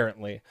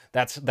 apparently.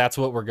 That's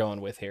what we're going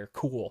with here.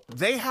 Cool.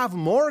 They have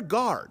more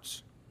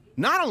guards.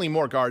 Not only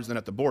more guards than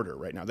at the border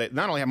right now. They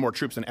not only have more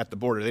troops than at the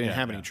border, they didn't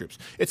have any troops.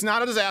 It's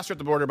not a disaster at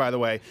the border, by the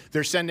way.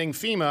 They're sending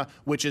FEMA,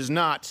 which is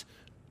not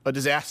a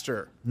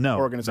disaster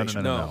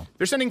organization. No.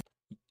 They're sending...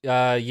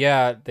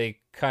 Yeah, they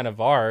kind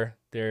of are.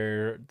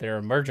 They're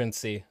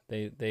emergency.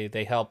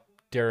 They help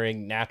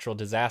during natural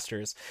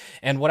disasters.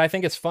 And what I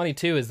think is funny,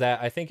 too, is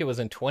that I think it was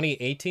in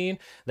 2018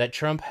 that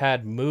Trump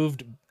had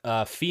moved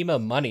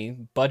FEMA money,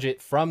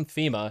 budget from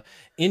FEMA,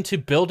 into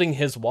building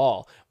his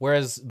wall.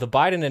 Whereas the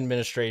Biden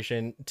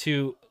administration,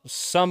 to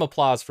some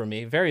applause from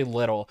me, very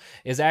little,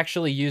 is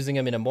actually using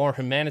them in a more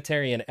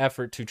humanitarian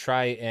effort to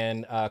try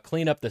and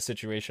clean up the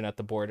situation at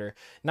the border.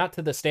 Not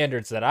to the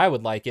standards that I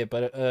would like it,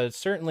 but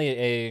certainly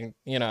a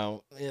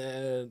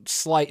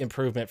slight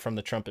improvement from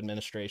the Trump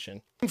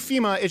administration.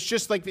 FEMA, it's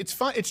just like, it's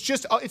fun. It's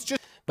just.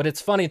 But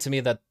it's funny to me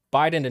that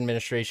Biden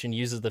administration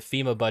uses the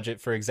FEMA budget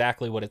for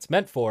exactly what it's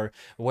meant for,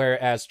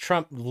 whereas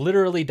Trump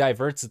literally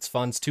diverts its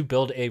funds to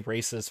build a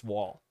racist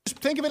wall. Just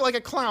think of it like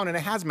a clown in a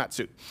hazmat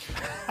suit.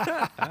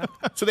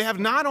 So they have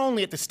not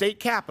only at the state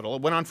capitol,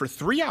 it went on for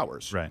 3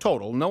 hours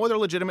total, no other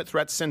legitimate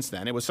threats since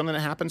then. It was something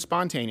that happened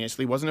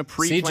spontaneously, wasn't a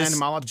pre-planned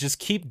Molotov. Just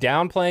keep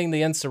downplaying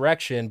the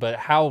insurrection, but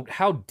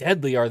how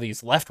deadly are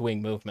these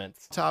left-wing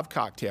movements?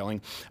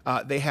 Cocktailing.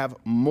 They have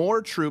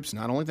more troops,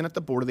 not only than at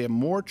the border, they have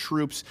more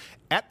troops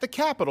at the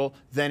Capitol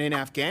than in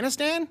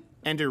Afghanistan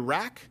and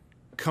Iraq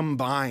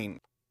combined.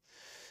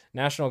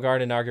 National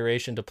Guard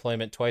inauguration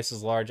deployment twice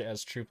as large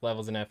as troop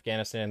levels in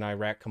Afghanistan and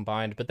Iraq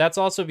combined. But that's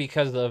also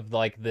because of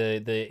like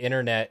the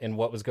internet and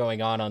what was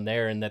going on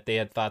there, and that they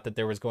had thought that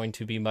there was going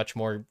to be much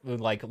more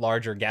like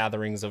larger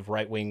gatherings of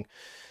right-wing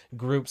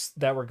groups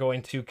that were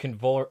going to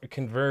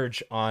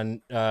converge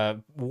on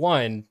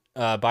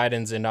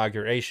Biden's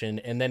inauguration.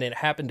 And then it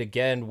happened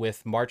again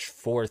with March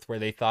 4th,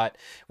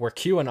 where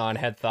QAnon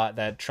had thought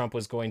that Trump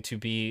was going to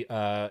be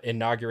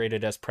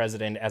inaugurated as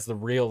president as the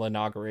real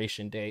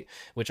inauguration date,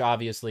 which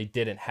obviously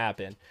didn't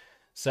happen.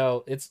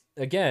 So it's,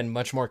 again,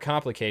 much more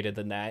complicated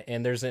than that.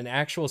 And there's an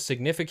actual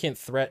significant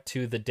threat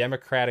to the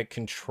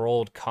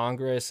Democratic-controlled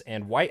Congress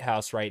and White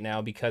House right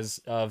now because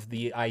of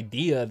the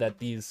idea that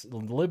these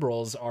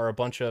liberals are a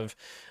bunch of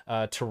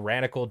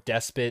tyrannical,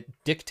 despot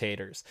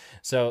dictators.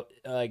 So,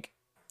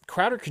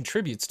 Crowder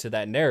contributes to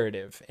that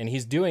narrative, and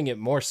he's doing it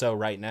more so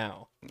right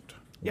now.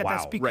 Yeah,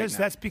 that's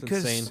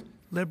because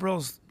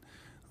liberals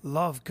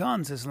love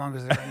guns as long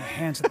as they're in the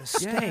hands of the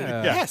state.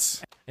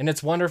 Yes. And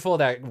it's wonderful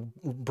that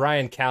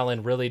Brian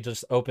Callen really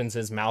just opens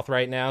his mouth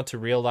right now to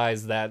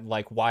realize that,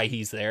 why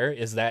he's there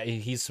is that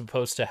he's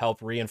supposed to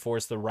help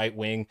reinforce the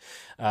right-wing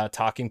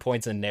talking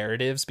points and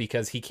narratives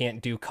because he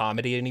can't do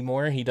comedy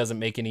anymore. He doesn't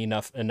make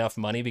enough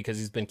money because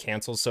he's been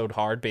canceled so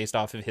hard based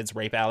off of his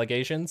rape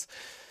allegations.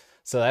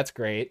 So that's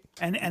great.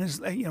 And it's,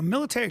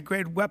 military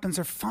grade weapons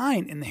are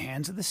fine in the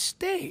hands of the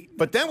state.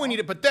 But then we need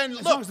it. But then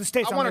as long as the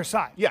state's on their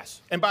side.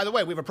 Yes. And by the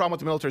way, we have a problem with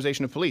the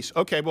militarization of police.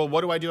 Okay, well,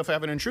 what do I do if I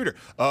have an intruder?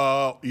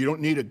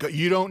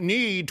 You don't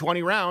need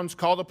 20 rounds.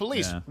 Call the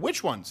police. Yeah.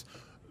 Which ones?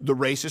 The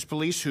racist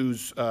police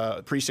whose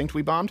precinct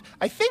we bombed?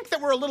 I think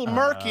that we're a little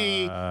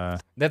murky.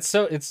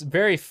 It's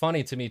very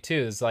funny to me too.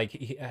 Is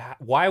like,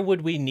 why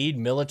would we need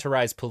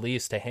militarized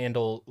police to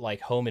handle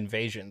like home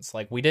invasions?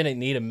 Like, we didn't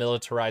need a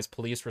militarized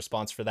police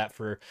response for that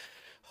for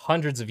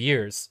hundreds of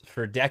years,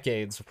 for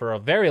decades, for a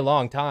very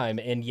long time,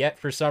 and yet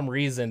for some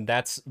reason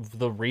that's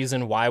the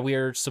reason why we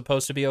are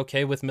supposed to be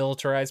okay with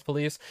militarized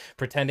police,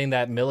 pretending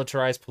that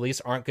militarized police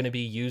aren't going to be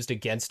used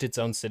against its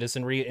own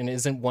citizenry and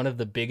isn't one of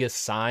the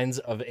biggest signs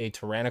of a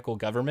tyrannical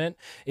government.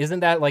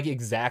 Isn't that like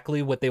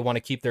exactly what they want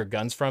to keep their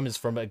guns from, is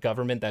from a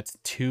government that's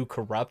too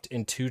corrupt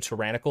and too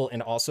tyrannical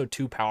and also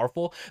too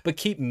powerful, but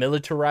keep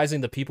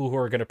militarizing the people who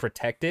are going to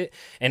protect it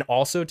and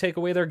also take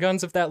away their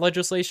guns if that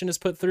legislation is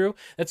put through?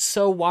 That's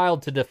so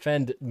wild to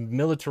defend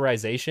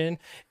militarization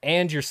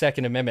and your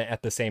Second Amendment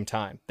at the same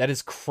time. That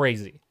is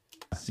crazy.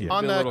 Yeah.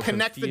 On the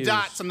connect the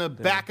dots on the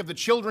back of the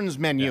children's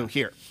menu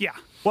here. Yeah.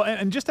 Well,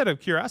 and just out of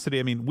curiosity,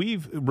 I mean,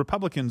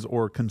 Republicans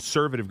or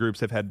conservative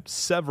groups have had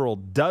several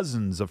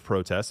dozens of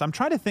protests. I'm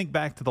trying to think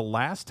back to the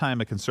last time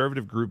a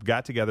conservative group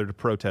got together to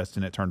protest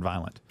and it turned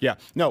violent. Yeah.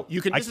 No,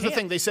 you can. This is the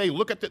thing. They say,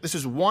 look at this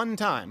is one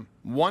time,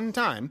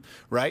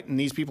 right? And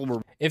these people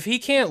were. If he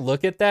can't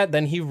look at that,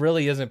 then he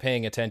really isn't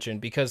paying attention,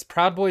 because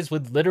Proud Boys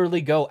would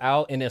literally go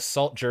out and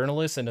assault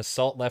journalists and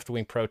assault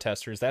left-wing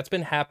protesters. That's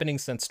been happening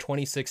since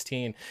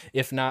 2016,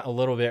 if not a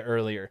little bit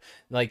earlier.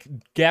 Like,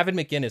 Gavin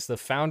McInnes, the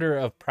founder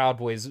of Proud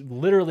Boys,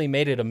 literally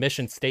made it a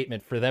mission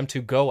statement for them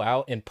to go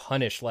out and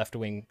punish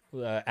left-wing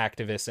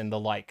activists and the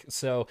like.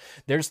 So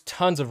there's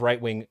tons of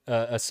right-wing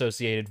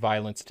associated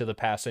violence to the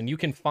past, and you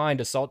can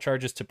find assault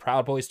charges to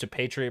Proud Boys, to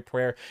Patriot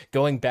Prayer,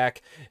 going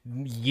back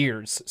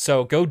years.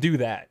 So go do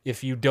that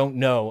if you don't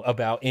know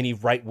about any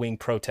right-wing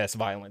protest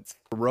violence.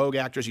 Rogue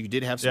actors, you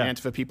did have some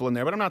Antifa people in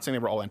there, but I'm not saying they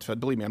were all Antifa.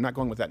 Believe me, I'm not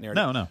going with that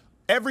narrative. No.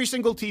 Every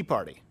single Tea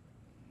Party.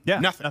 Yeah,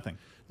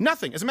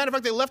 Nothing. As a matter of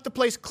fact, they left the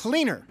place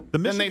cleaner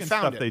than they found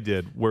stuff it. They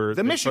did were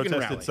the Michigan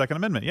protested rally. Second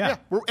Amendment. Yeah.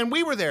 And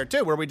we were there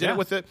too, where we did it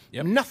with the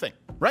nothing,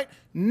 right?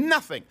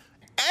 Nothing.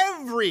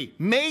 Every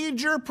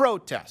major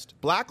protest,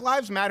 Black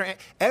Lives Matter,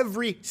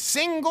 every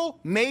single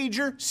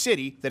major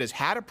city that has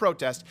had a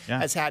protest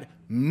has had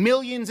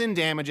millions in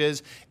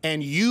damages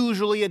and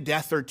usually a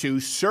death or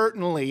two,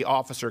 certainly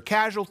officer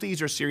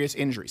casualties or serious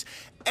injuries.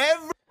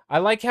 I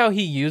like how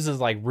he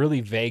uses like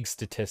really vague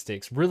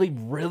statistics, really,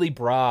 really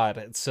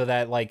broad, so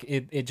that like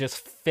it just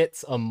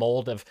fits a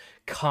mold of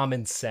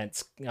common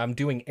sense. I'm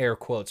doing air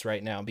quotes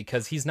right now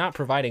because he's not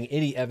providing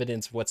any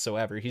evidence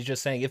whatsoever. He's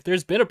just saying, if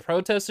there's been a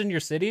protest in your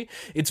city,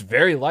 it's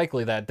very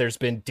likely that there's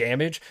been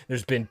damage,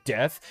 there's been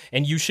death,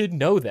 and you should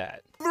know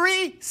that.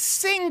 Every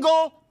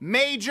single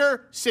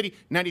major city,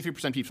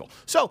 93% peaceful.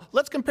 So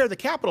let's compare the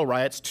Capitol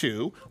riots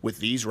with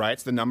these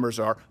riots. The numbers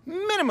are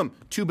minimum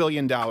 $2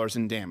 billion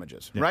in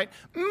damages, right?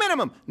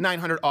 Minimum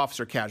 900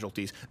 officer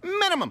casualties,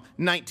 minimum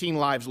 19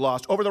 lives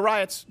lost over the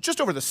riots just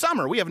over the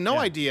summer. We have no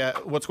idea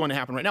what's going to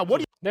happen right now.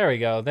 There we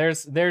go.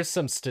 There's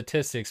some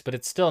statistics, but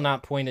it's still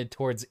not pointed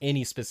towards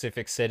any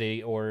specific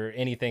city or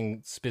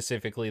anything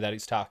specifically that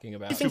he's talking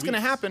about. What do you think's going to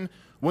happen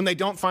when they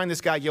don't find this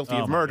guy guilty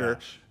of murder?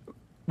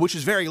 Which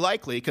is very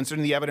likely,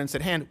 considering the evidence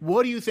at hand.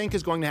 What do you think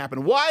is going to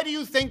happen? Why do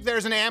you think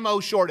there's an ammo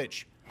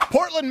shortage?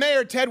 Portland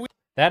Mayor Ted Wheeler.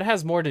 That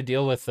has more to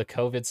deal with the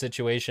COVID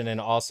situation,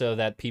 and also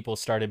that people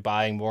started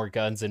buying more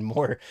guns and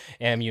more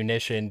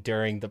ammunition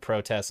during the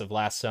protests of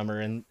last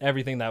summer and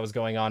everything that was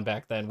going on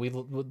back then. We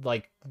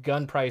like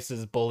gun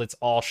prices, bullets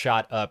all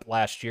shot up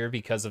last year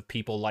because of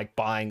people like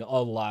buying a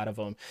lot of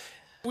them.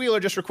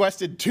 Wheeler just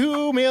requested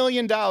 $2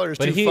 million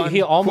but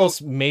he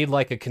almost made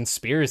like a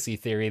conspiracy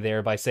theory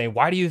there by saying,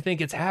 why do you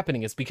think it's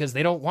happening? It's because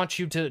they don't want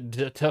you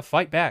to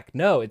fight back.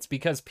 No, it's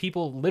because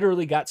people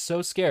literally got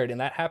so scared, and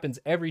that happens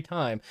every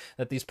time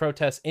that these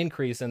protests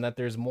increase and that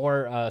there's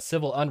more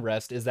civil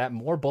unrest, is that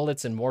more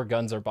bullets and more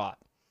guns are bought.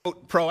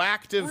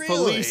 Proactive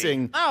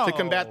policing to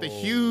combat the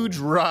huge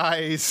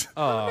rise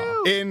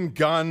in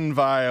gun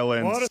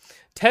violence.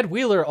 Ted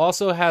Wheeler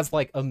also has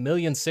like 1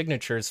 million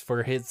signatures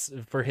for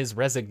his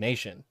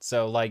resignation.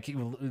 So like,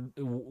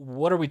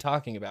 what are we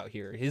talking about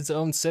here? His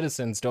own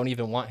citizens don't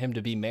even want him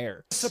to be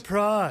mayor.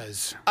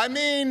 Surprise. I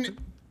mean,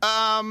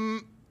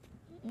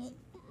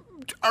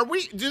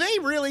 do they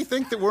really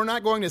think that we're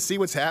not going to see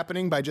what's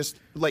happening by just,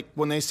 like,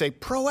 when they say,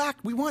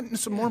 we want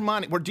some more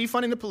money, we're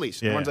defunding the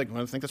police. Everyone's like,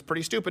 well, I think that's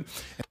pretty stupid.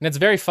 And it's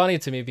very funny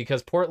to me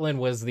because Portland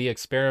was the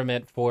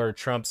experiment for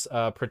Trump's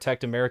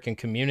Protect American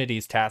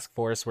Communities task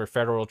force, where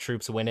federal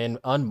troops went in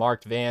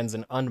unmarked vans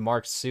and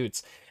unmarked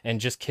suits and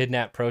just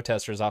kidnapped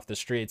protesters off the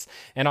streets.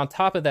 And on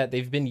top of that,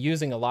 they've been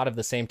using a lot of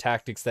the same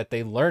tactics that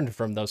they learned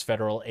from those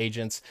federal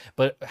agents,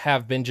 but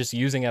have been just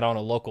using it on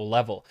a local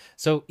level.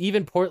 So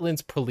even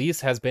Portland's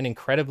police has been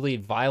incredibly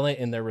violent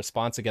in their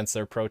response against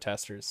their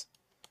protesters.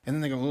 And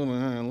then they go,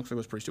 it looks like it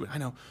was pretty stupid. I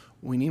know,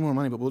 we need more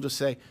money, but we'll just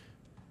say,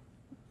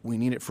 we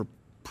need it for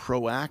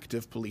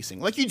proactive policing.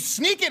 Like you'd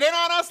sneak it in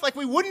on us like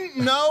we wouldn't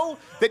know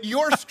that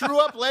your screw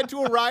up led to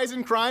a rise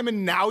in crime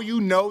and now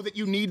you know that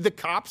you need the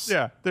cops.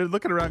 Yeah, they're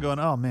looking around going,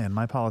 oh man,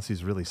 my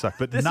policies really suck.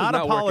 But This is not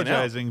not working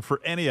apologizing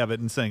for any of it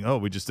and saying, oh,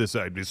 we just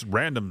this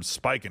random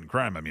spike in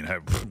crime. I mean,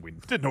 we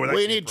didn't know where that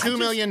We came need from. $2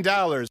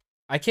 million.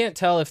 I can't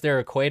tell if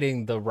they're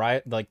equating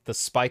the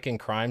spike in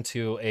crime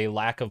to a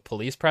lack of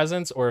police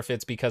presence or if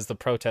it's because the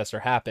protests are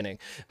happening.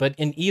 But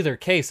in either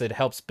case, it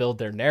helps build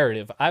their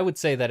narrative. I would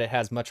say that it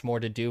has much more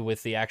to do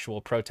with the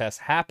actual protests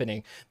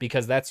happening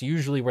because that's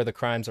usually where the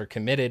crimes are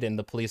committed and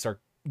the police are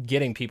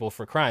getting people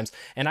for crimes.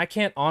 And I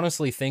can't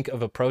honestly think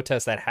of a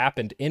protest that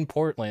happened in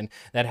Portland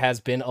that has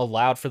been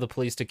allowed for the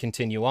police to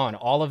continue on.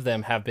 All of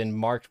them have been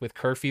marked with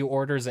curfew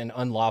orders and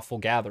unlawful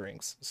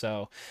gatherings.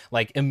 So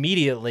like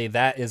immediately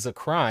that is a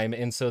crime.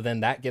 And so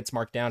then that gets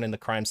marked down in the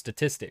crime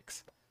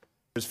statistics.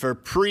 For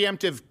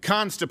preemptive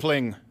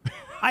constabling.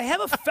 I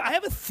have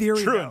a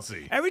theory.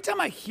 Truancy. Every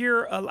time I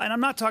hear, and I'm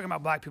not talking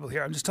about black people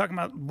here. I'm just talking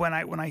about when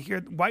I hear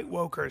white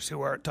wokers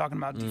who are talking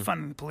about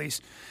defunding the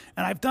police.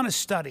 And I've done a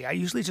study. I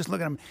usually just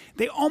look at them.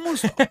 They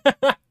almost.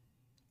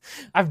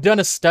 I've done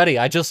a study.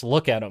 I just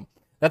look at them.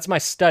 That's my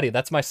study.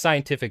 That's my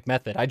scientific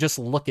method. I just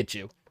look at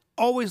you.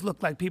 Always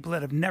look like people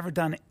that have never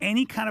done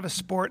any kind of a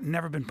sport and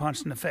never been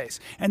punched in the face.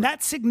 And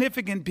that's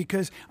significant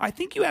because I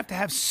think you have to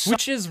have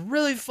Which is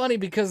really funny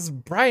because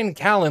Brian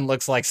Callen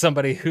looks like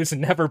somebody who's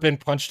never been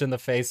punched in the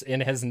face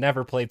and has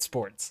never played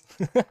sports.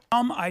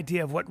 some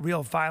idea of what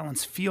real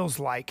violence feels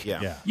like.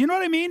 Yeah. You know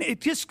what I mean?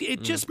 It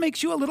just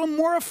makes you a little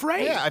more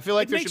afraid. Yeah, I feel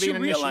like It there makes should be an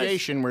you realize-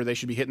 initiation where they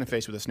should be hit in the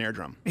face with a snare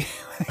drum.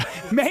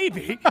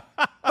 Maybe.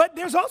 But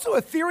there's also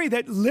a theory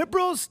that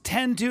liberals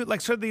tend to,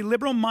 like, sort of the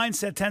liberal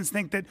mindset tends to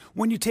think that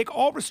when you take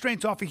all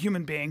restraints off a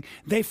human being,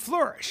 they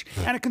flourish.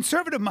 And a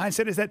conservative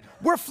mindset is that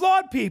we're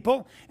flawed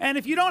people, and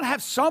if you don't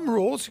have some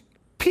rules,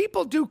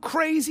 people do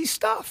crazy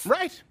stuff.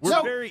 Right.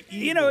 So,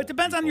 you know, it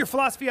depends on your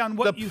philosophy on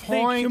what you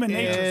think human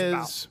nature is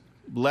about.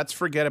 Let's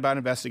forget about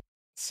investigating.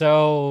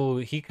 So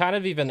he kind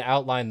of even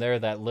outlined there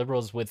that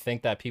liberals would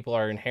think that people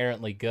are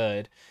inherently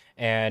good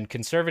and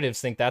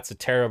conservatives think that's a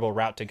terrible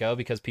route to go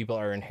because people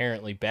are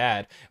inherently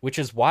bad, which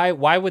is why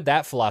would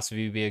that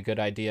philosophy be a good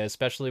idea,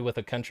 especially with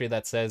a country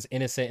that says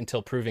innocent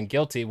until proven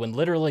guilty when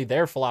literally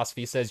their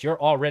philosophy says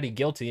you're already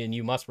guilty and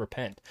you must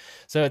repent.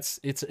 So it's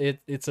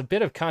a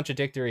bit of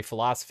contradictory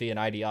philosophy and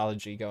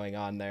ideology going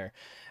on there.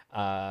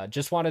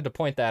 Just wanted to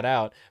point that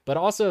out. But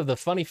also the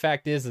funny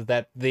fact is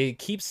that they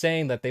keep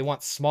saying that they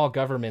want small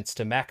governments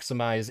to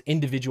maximize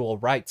individual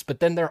rights, but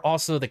then they're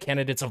also the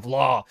candidates of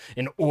law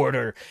and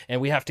order,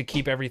 and we have to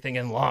keep everything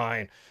in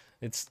line.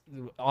 It's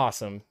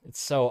awesome. It's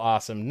so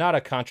awesome. Not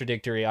a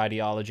contradictory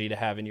ideology to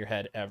have in your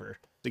head ever.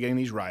 Getting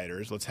these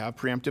rioters, let's have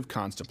preemptive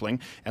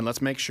constabling, and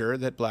let's make sure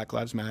that Black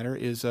Lives Matter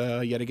is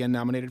yet again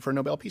nominated for a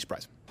Nobel Peace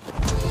Prize.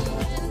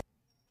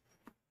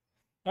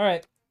 All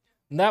right.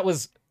 And that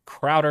was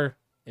Crowder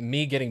and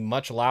me getting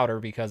much louder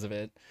because of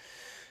it.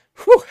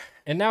 Whew.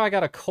 And now I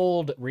got a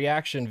cold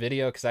reaction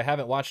video because I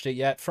haven't watched it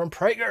yet from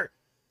Prager.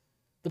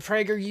 The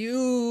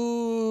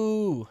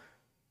PragerU.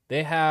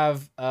 They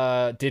have,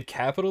 did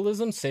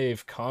capitalism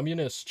save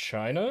communist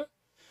China?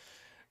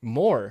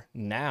 More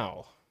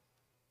now.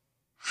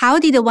 How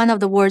did one of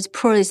the world's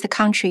poorest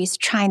countries,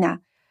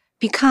 China,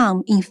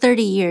 become, in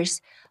 30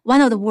 years, one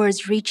of the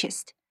world's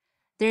richest?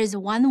 There is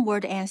one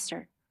word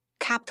answer: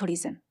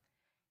 capitalism.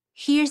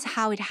 Here's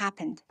how it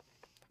happened.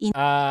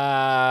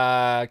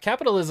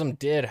 Capitalism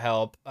did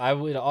help. I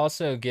would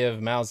also give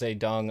Mao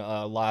Zedong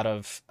a lot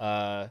of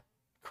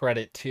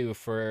credit too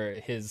for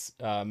his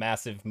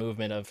massive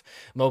movement of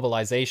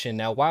mobilization.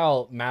 Now,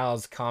 while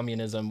Mao's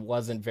communism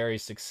wasn't very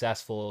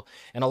successful,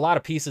 and a lot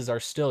of pieces are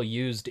still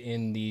used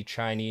in the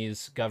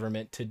Chinese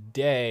government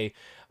today,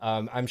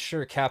 I'm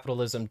sure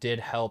capitalism did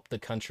help the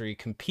country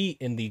compete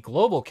in the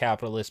global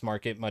capitalist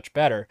market much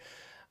better.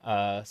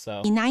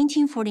 So in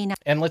 1949,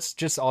 and let's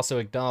just also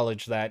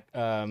acknowledge that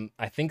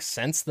I think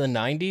since the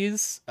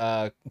 90s,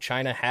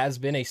 China has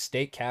been a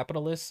state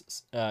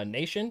capitalist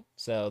nation.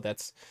 So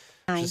that's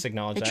just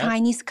acknowledge the that.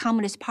 Chinese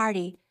Communist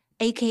Party,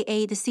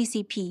 aka the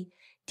CCP,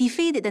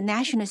 defeated the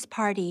Nationalist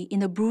Party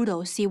in the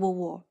brutal civil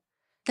war.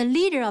 The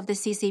leader of the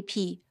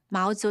CCP,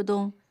 Mao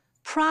Zedong,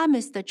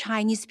 promised the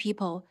Chinese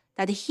people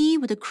that he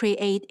would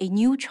create a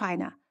new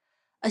China,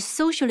 a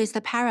socialist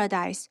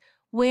paradise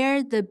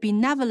where the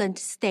benevolent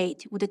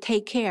state would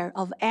take care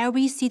of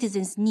every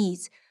citizen's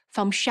needs,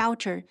 from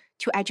shelter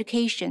to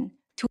education.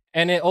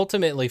 And it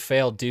ultimately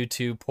failed due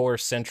to poor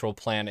central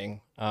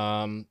planning.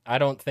 I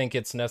don't think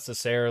it's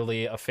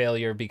necessarily a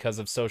failure because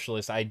of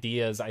socialist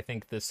ideas. I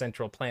think the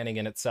central planning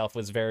in itself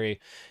was very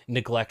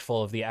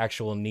neglectful of the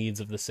actual needs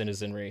of the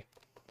citizenry.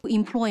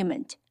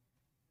 Employment.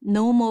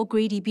 No more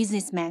greedy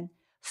businessmen.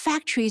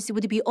 Factories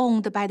would be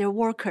owned by their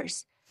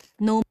workers.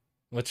 No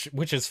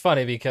Which is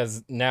funny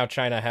because now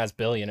China has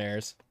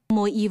billionaires.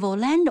 more evil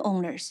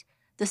landowners.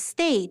 The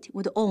state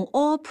would own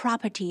all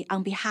property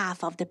on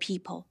behalf of the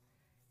people.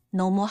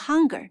 No more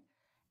hunger.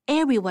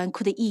 Everyone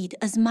could eat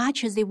as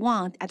much as they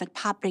want at the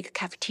public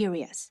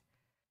cafeterias.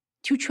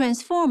 To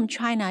transform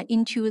China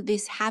into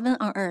this heaven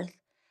on earth,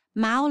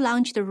 Mao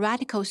launched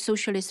radical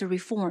socialist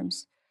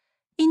reforms.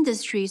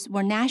 Industries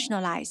were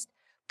nationalized,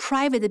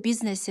 private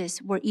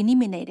businesses were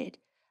eliminated,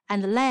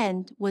 and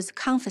land was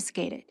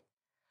confiscated.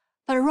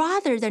 But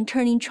rather than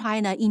turning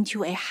China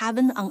into a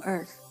heaven on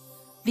earth,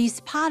 these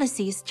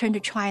policies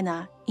turned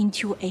China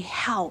into a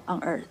hell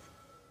on earth.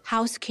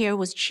 Healthcare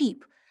was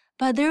cheap,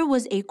 but there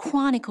was a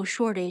chronic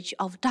shortage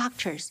of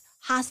doctors,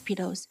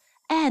 hospitals,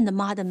 and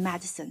modern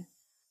medicine.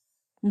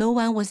 No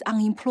one was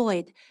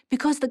unemployed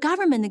because the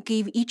government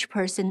gave each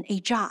person a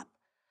job.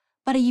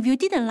 But if you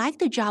didn't like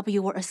the job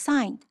you were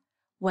assigned,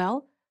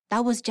 well,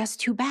 that was just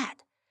too bad.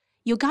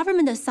 Your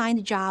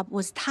government-assigned job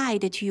was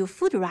tied to your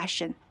food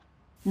ration.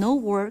 No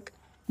work,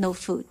 no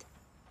food.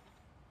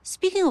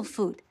 Speaking of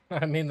food,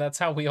 I mean, that's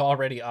how we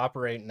already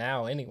operate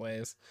now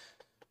anyways.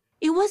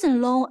 It wasn't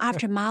long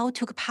after Mao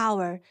took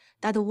power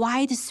that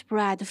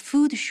widespread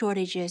food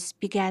shortages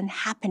began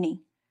happening.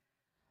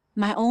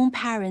 My own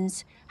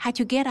parents had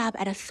to get up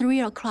at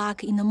 3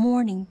 o'clock in the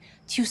morning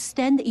to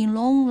stand in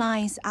long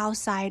lines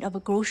outside of a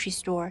grocery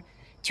store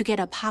to get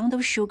a pound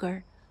of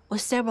sugar or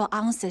several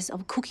ounces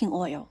of cooking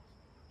oil.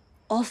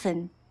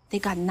 Often, they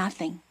got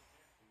nothing.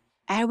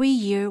 Every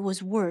year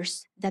was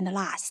worse than the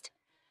last.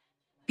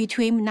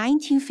 Between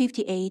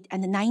 1958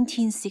 and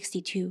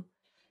 1962,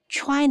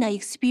 China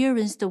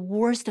experienced the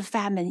worst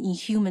famine in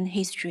human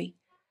history.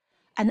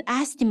 An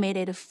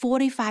estimated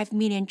 45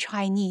 million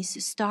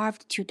Chinese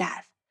starved to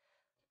death,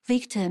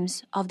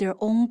 victims of their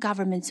own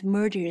government's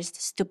murderous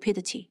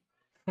stupidity.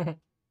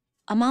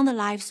 Among the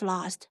lives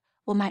lost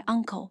were my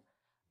uncle,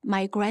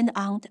 my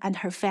grandaunt and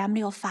her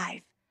family of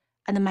 5,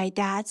 and my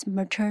dad's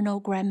maternal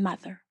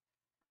grandmother.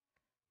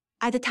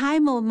 At the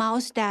time of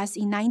Mao's death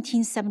in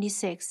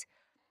 1976,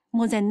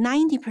 more than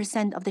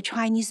 90% of the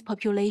Chinese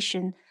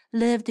population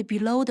lived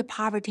below the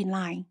poverty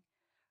line,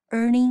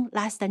 earning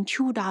less than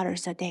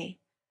 $2 a day.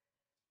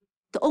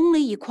 The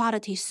only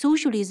equality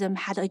socialism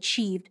had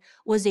achieved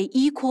was an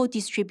equal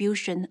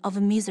distribution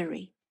of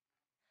misery.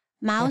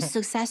 Mao's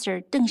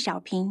successor, Deng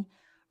Xiaoping,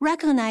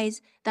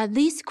 recognized that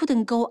this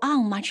couldn't go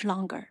on much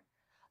longer.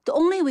 The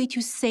only way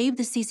to save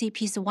the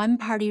CCP's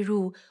one-party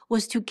rule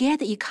was to get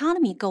the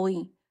economy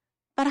going.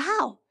 But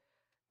how?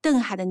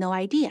 Deng had no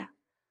idea.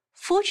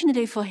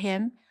 Fortunately for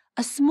him,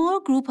 a small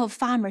group of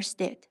farmers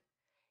did.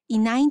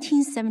 In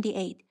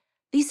 1978,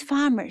 these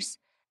farmers,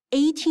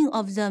 18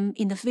 of them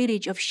in the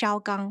village of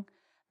Xiaogang,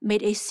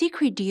 made a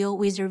secret deal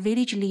with their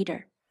village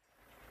leader.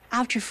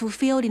 After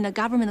fulfilling the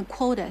government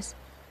quotas,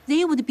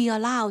 they would be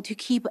allowed to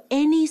keep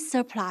any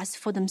surplus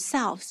for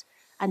themselves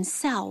and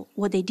sell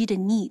what they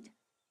didn't need.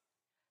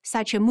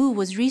 Such a move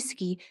was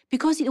risky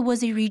because it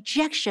was a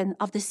rejection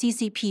of the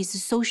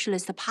CCP's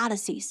socialist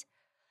policies,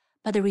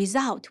 but the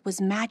result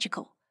was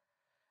magical.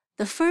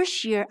 The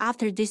first year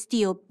after this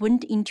deal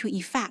went into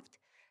effect,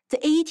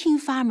 the 18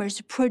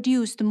 farmers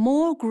produced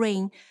more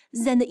grain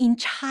than the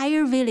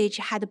entire village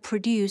had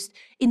produced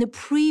in the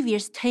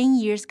previous 10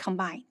 years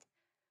combined.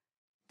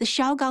 The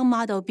Xiaogang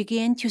model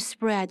began to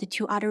spread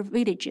to other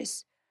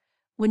villages.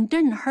 When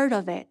Deng heard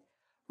of it,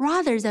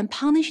 rather than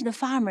punish the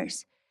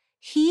farmers,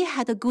 he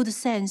had the good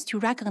sense to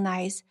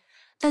recognize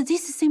that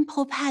these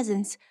simple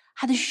peasants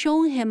had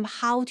shown him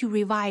how to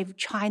revive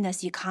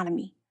China's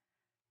economy.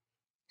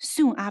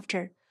 Soon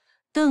after,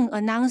 Deng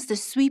announced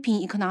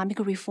sweeping economic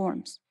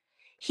reforms.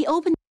 He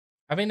opened.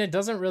 I mean, it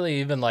doesn't really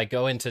even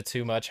go into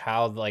too much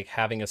how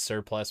having a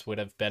surplus would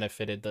have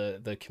benefited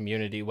the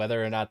community,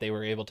 whether or not they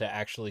were able to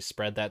actually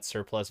spread that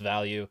surplus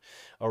value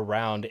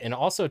around. And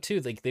also too,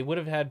 they would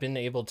have been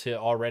able to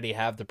already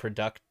have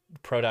the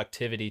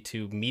productivity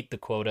to meet the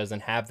quotas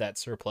and have that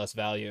surplus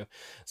value.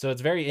 So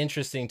it's very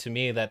interesting to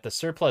me that the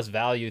surplus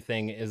value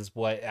thing is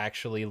what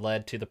actually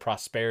led to the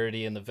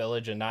prosperity in the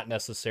village and not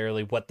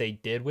necessarily what they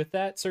did with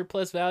that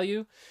surplus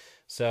value.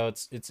 So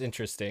it's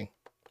interesting.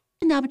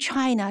 Up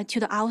China to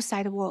the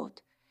outside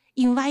world,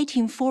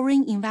 inviting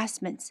foreign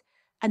investments,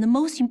 and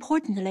most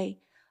importantly,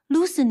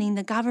 loosening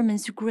the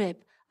government's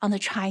grip on the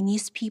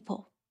Chinese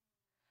people.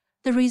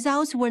 The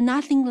results were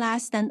nothing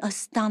less than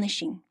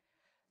astonishing.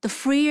 The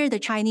freer the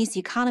Chinese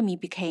economy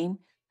became,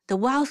 the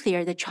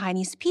wealthier the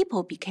Chinese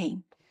people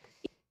became.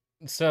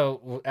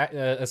 So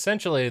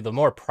essentially, the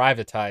more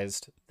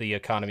privatized the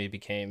economy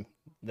became,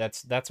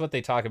 that's what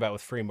they talk about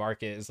with free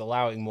market, is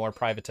allowing more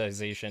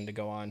privatization to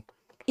go on.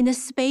 In the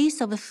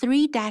space of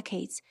 3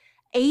 decades,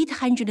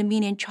 800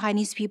 million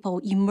Chinese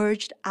people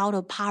emerged out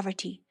of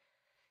poverty.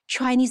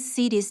 Chinese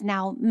cities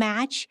now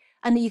match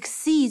and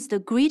exceeds the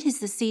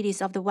greatest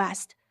cities of the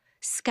West,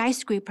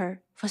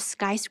 skyscraper for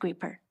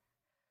skyscraper.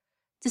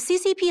 The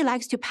CCP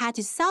likes to pat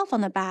itself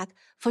on the back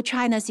for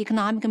China's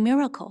economic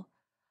miracle.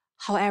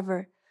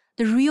 However,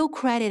 the real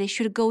credit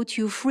should go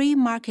to free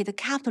market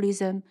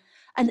capitalism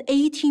and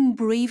 18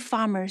 brave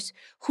farmers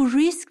who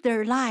risked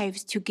their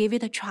lives to give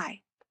it a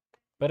try.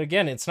 But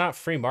again, it's not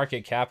free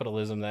market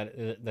capitalism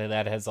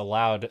that has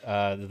allowed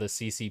the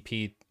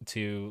CCP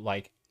to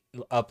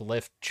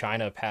uplift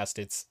China past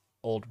its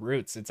old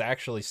roots. It's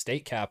actually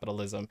state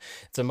capitalism.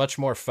 It's a much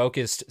more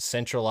focused,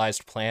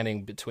 centralized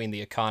planning between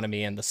the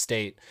economy and the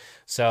state.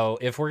 So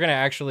if we're going to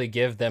actually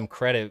give them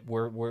credit,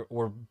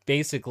 we're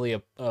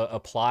basically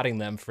applauding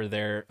them for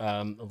their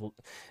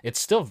it's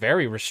still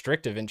very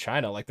restrictive in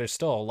China. Like, there's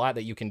still a lot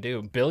that you can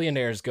do.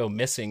 Billionaires go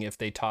missing if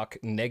they talk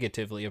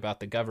negatively about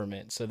the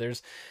government. So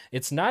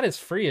it's not as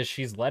free as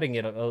she's letting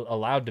it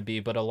allowed to be,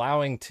 but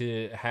allowing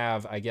to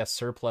have, I guess,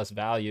 surplus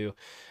value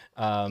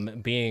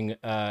being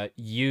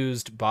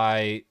used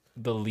by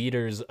the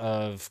leaders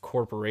of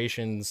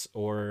corporations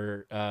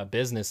or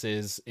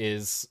businesses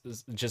is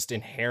just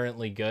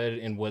inherently good,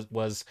 and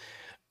was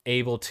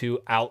able to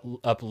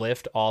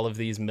uplift all of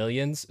these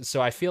millions.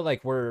 So I feel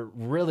like we're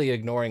really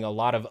ignoring a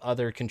lot of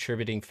other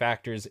contributing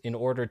factors in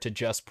order to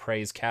just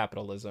praise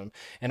capitalism.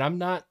 And I'm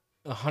not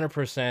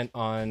 100%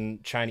 on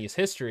Chinese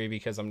history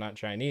because I'm not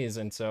Chinese,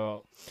 and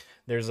so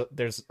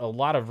there's a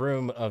lot of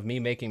room of me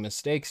making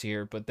mistakes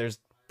here, but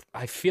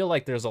I feel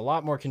like there's a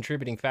lot more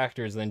contributing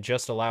factors than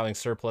just allowing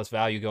surplus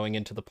value going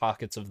into the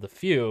pockets of the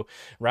few,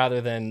 rather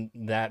than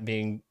that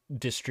being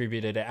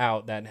distributed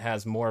out. That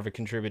has more of a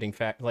contributing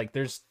fact. Like,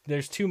 there's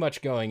too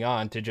much going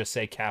on to just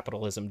say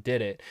capitalism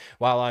did it.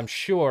 While I'm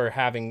sure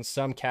having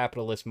some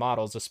capitalist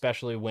models,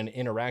 especially when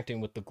interacting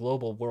with the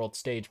global world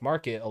stage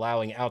market,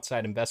 allowing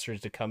outside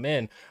investors to come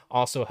in,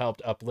 also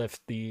helped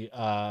uplift the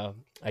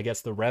I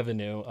guess the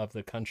revenue of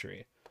the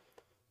country.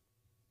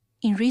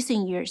 In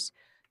recent years,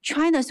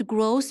 China's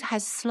growth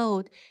has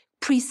slowed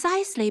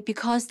precisely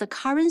because the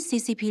current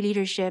CCP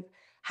leadership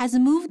has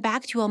moved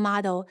back to a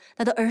model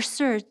that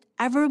asserts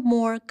ever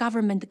more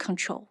government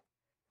control.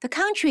 The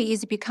country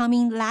is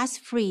becoming less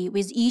free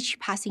with each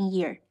passing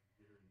year.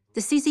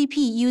 The CCP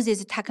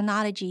uses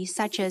technology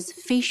such as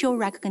facial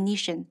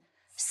recognition,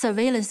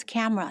 surveillance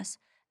cameras,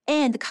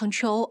 and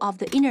control of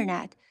the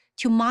internet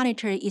to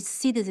monitor its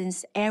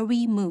citizens'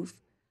 every move.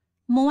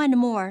 More and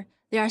more,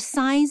 there are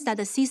signs that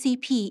the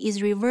CCP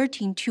is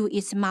reverting to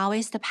its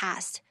Maoist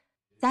past.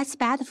 That's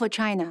bad for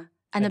China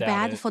and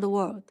bad for the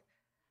world.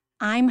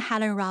 I'm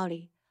Helen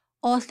Rowley,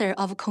 author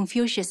of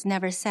Confucius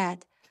Never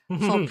Said,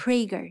 for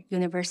Prager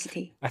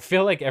University. I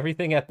feel like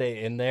everything at the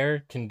end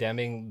there,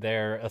 condemning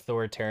their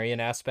authoritarian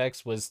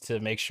aspects, was to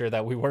make sure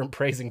that we weren't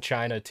praising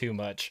China too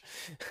much.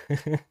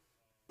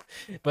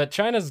 But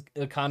China's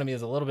economy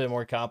is a little bit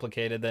more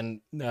complicated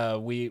than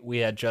we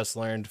had just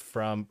learned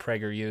from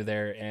PragerU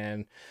there,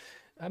 and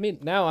I mean,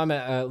 now I'm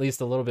at least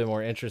a little bit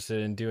more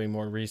interested in doing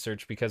more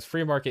research, because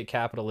free market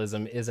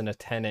capitalism isn't a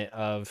tenet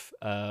of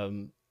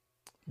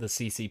the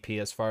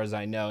CCP, as far as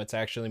I know. It's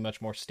actually much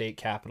more state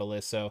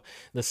capitalist. So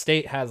the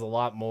state has a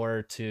lot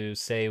more to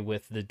say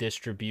with the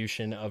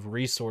distribution of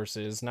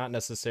resources, not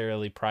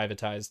necessarily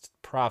privatized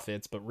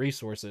profits, but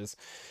resources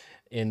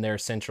in their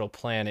central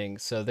planning.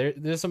 So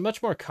there's a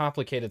much more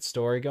complicated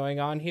story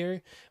going on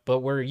here, but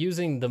we're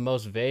using the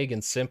most vague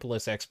and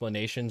simplest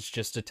explanations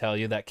just to tell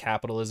you that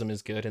capitalism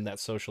is good and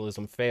that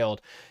socialism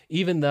failed,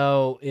 even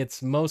though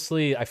it's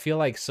mostly, I feel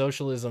like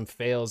socialism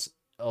fails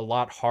a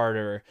lot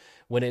harder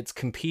when it's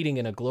competing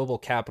in a global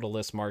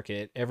capitalist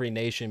market, every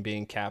nation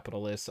being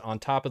capitalist, on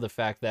top of the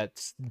fact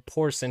that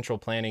poor central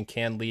planning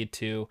can lead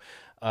to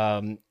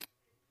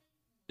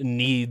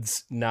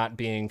needs not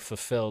being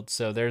fulfilled.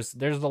 So there's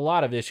a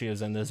lot of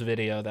issues in this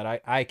video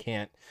that I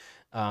can't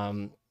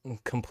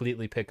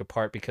completely pick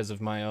apart because of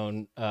my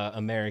own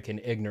American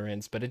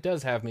ignorance, but it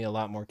does have me a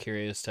lot more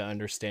curious to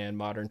understand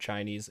modern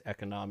Chinese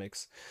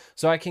economics.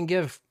 So I can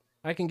give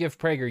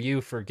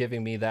PragerU for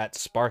giving me that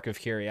spark of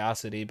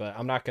curiosity, but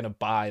I'm not going to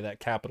buy that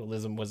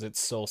capitalism was its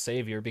sole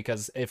savior,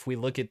 because if we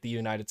look at the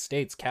United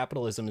States,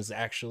 capitalism is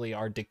actually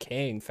our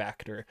decaying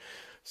factor.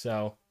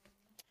 So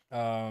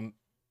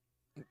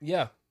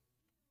yeah,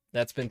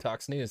 that's been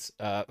Tox News.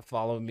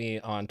 Follow me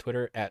on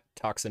Twitter at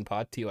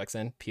ToxinPod,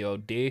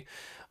 ToxnPod.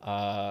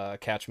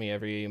 Catch me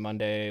every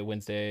Monday,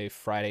 Wednesday,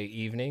 Friday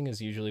evening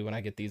is usually when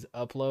I get these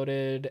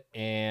uploaded.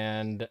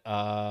 And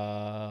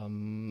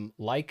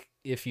like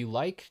if you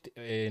liked,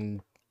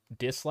 and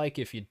dislike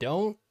if you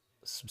don't.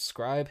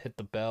 Subscribe, hit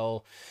the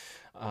bell,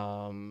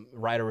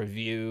 write a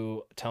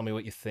review, tell me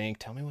what you think,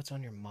 tell me what's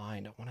on your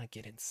mind. I want to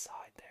get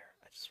inside there.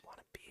 I just want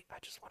to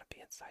be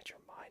inside your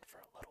mind for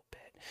a little bit.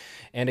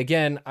 And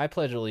again, I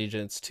pledge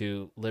allegiance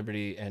to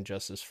liberty and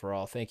justice for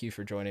all. Thank you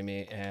for joining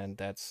me, and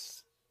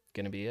that's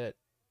gonna be it.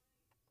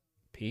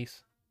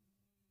 Peace.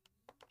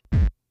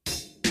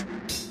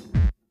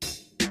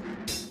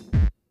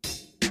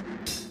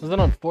 It was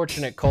an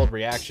unfortunate cold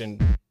reaction,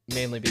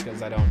 mainly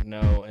because I don't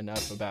know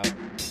enough about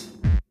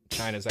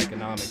China's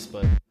economics,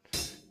 but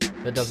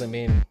that doesn't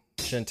mean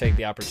I shouldn't take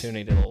the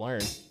opportunity to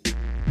learn.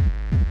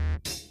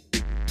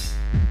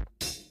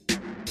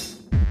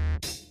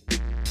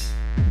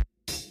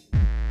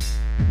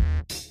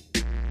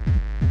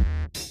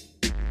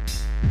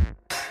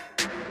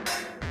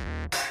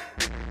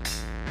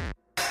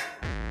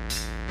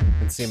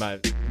 See my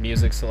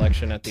music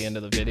selection at the end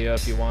of the video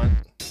if you want,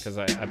 because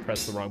I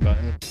pressed the wrong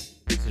button.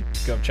 So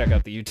go check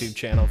out the YouTube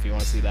channel if you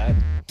want to see that.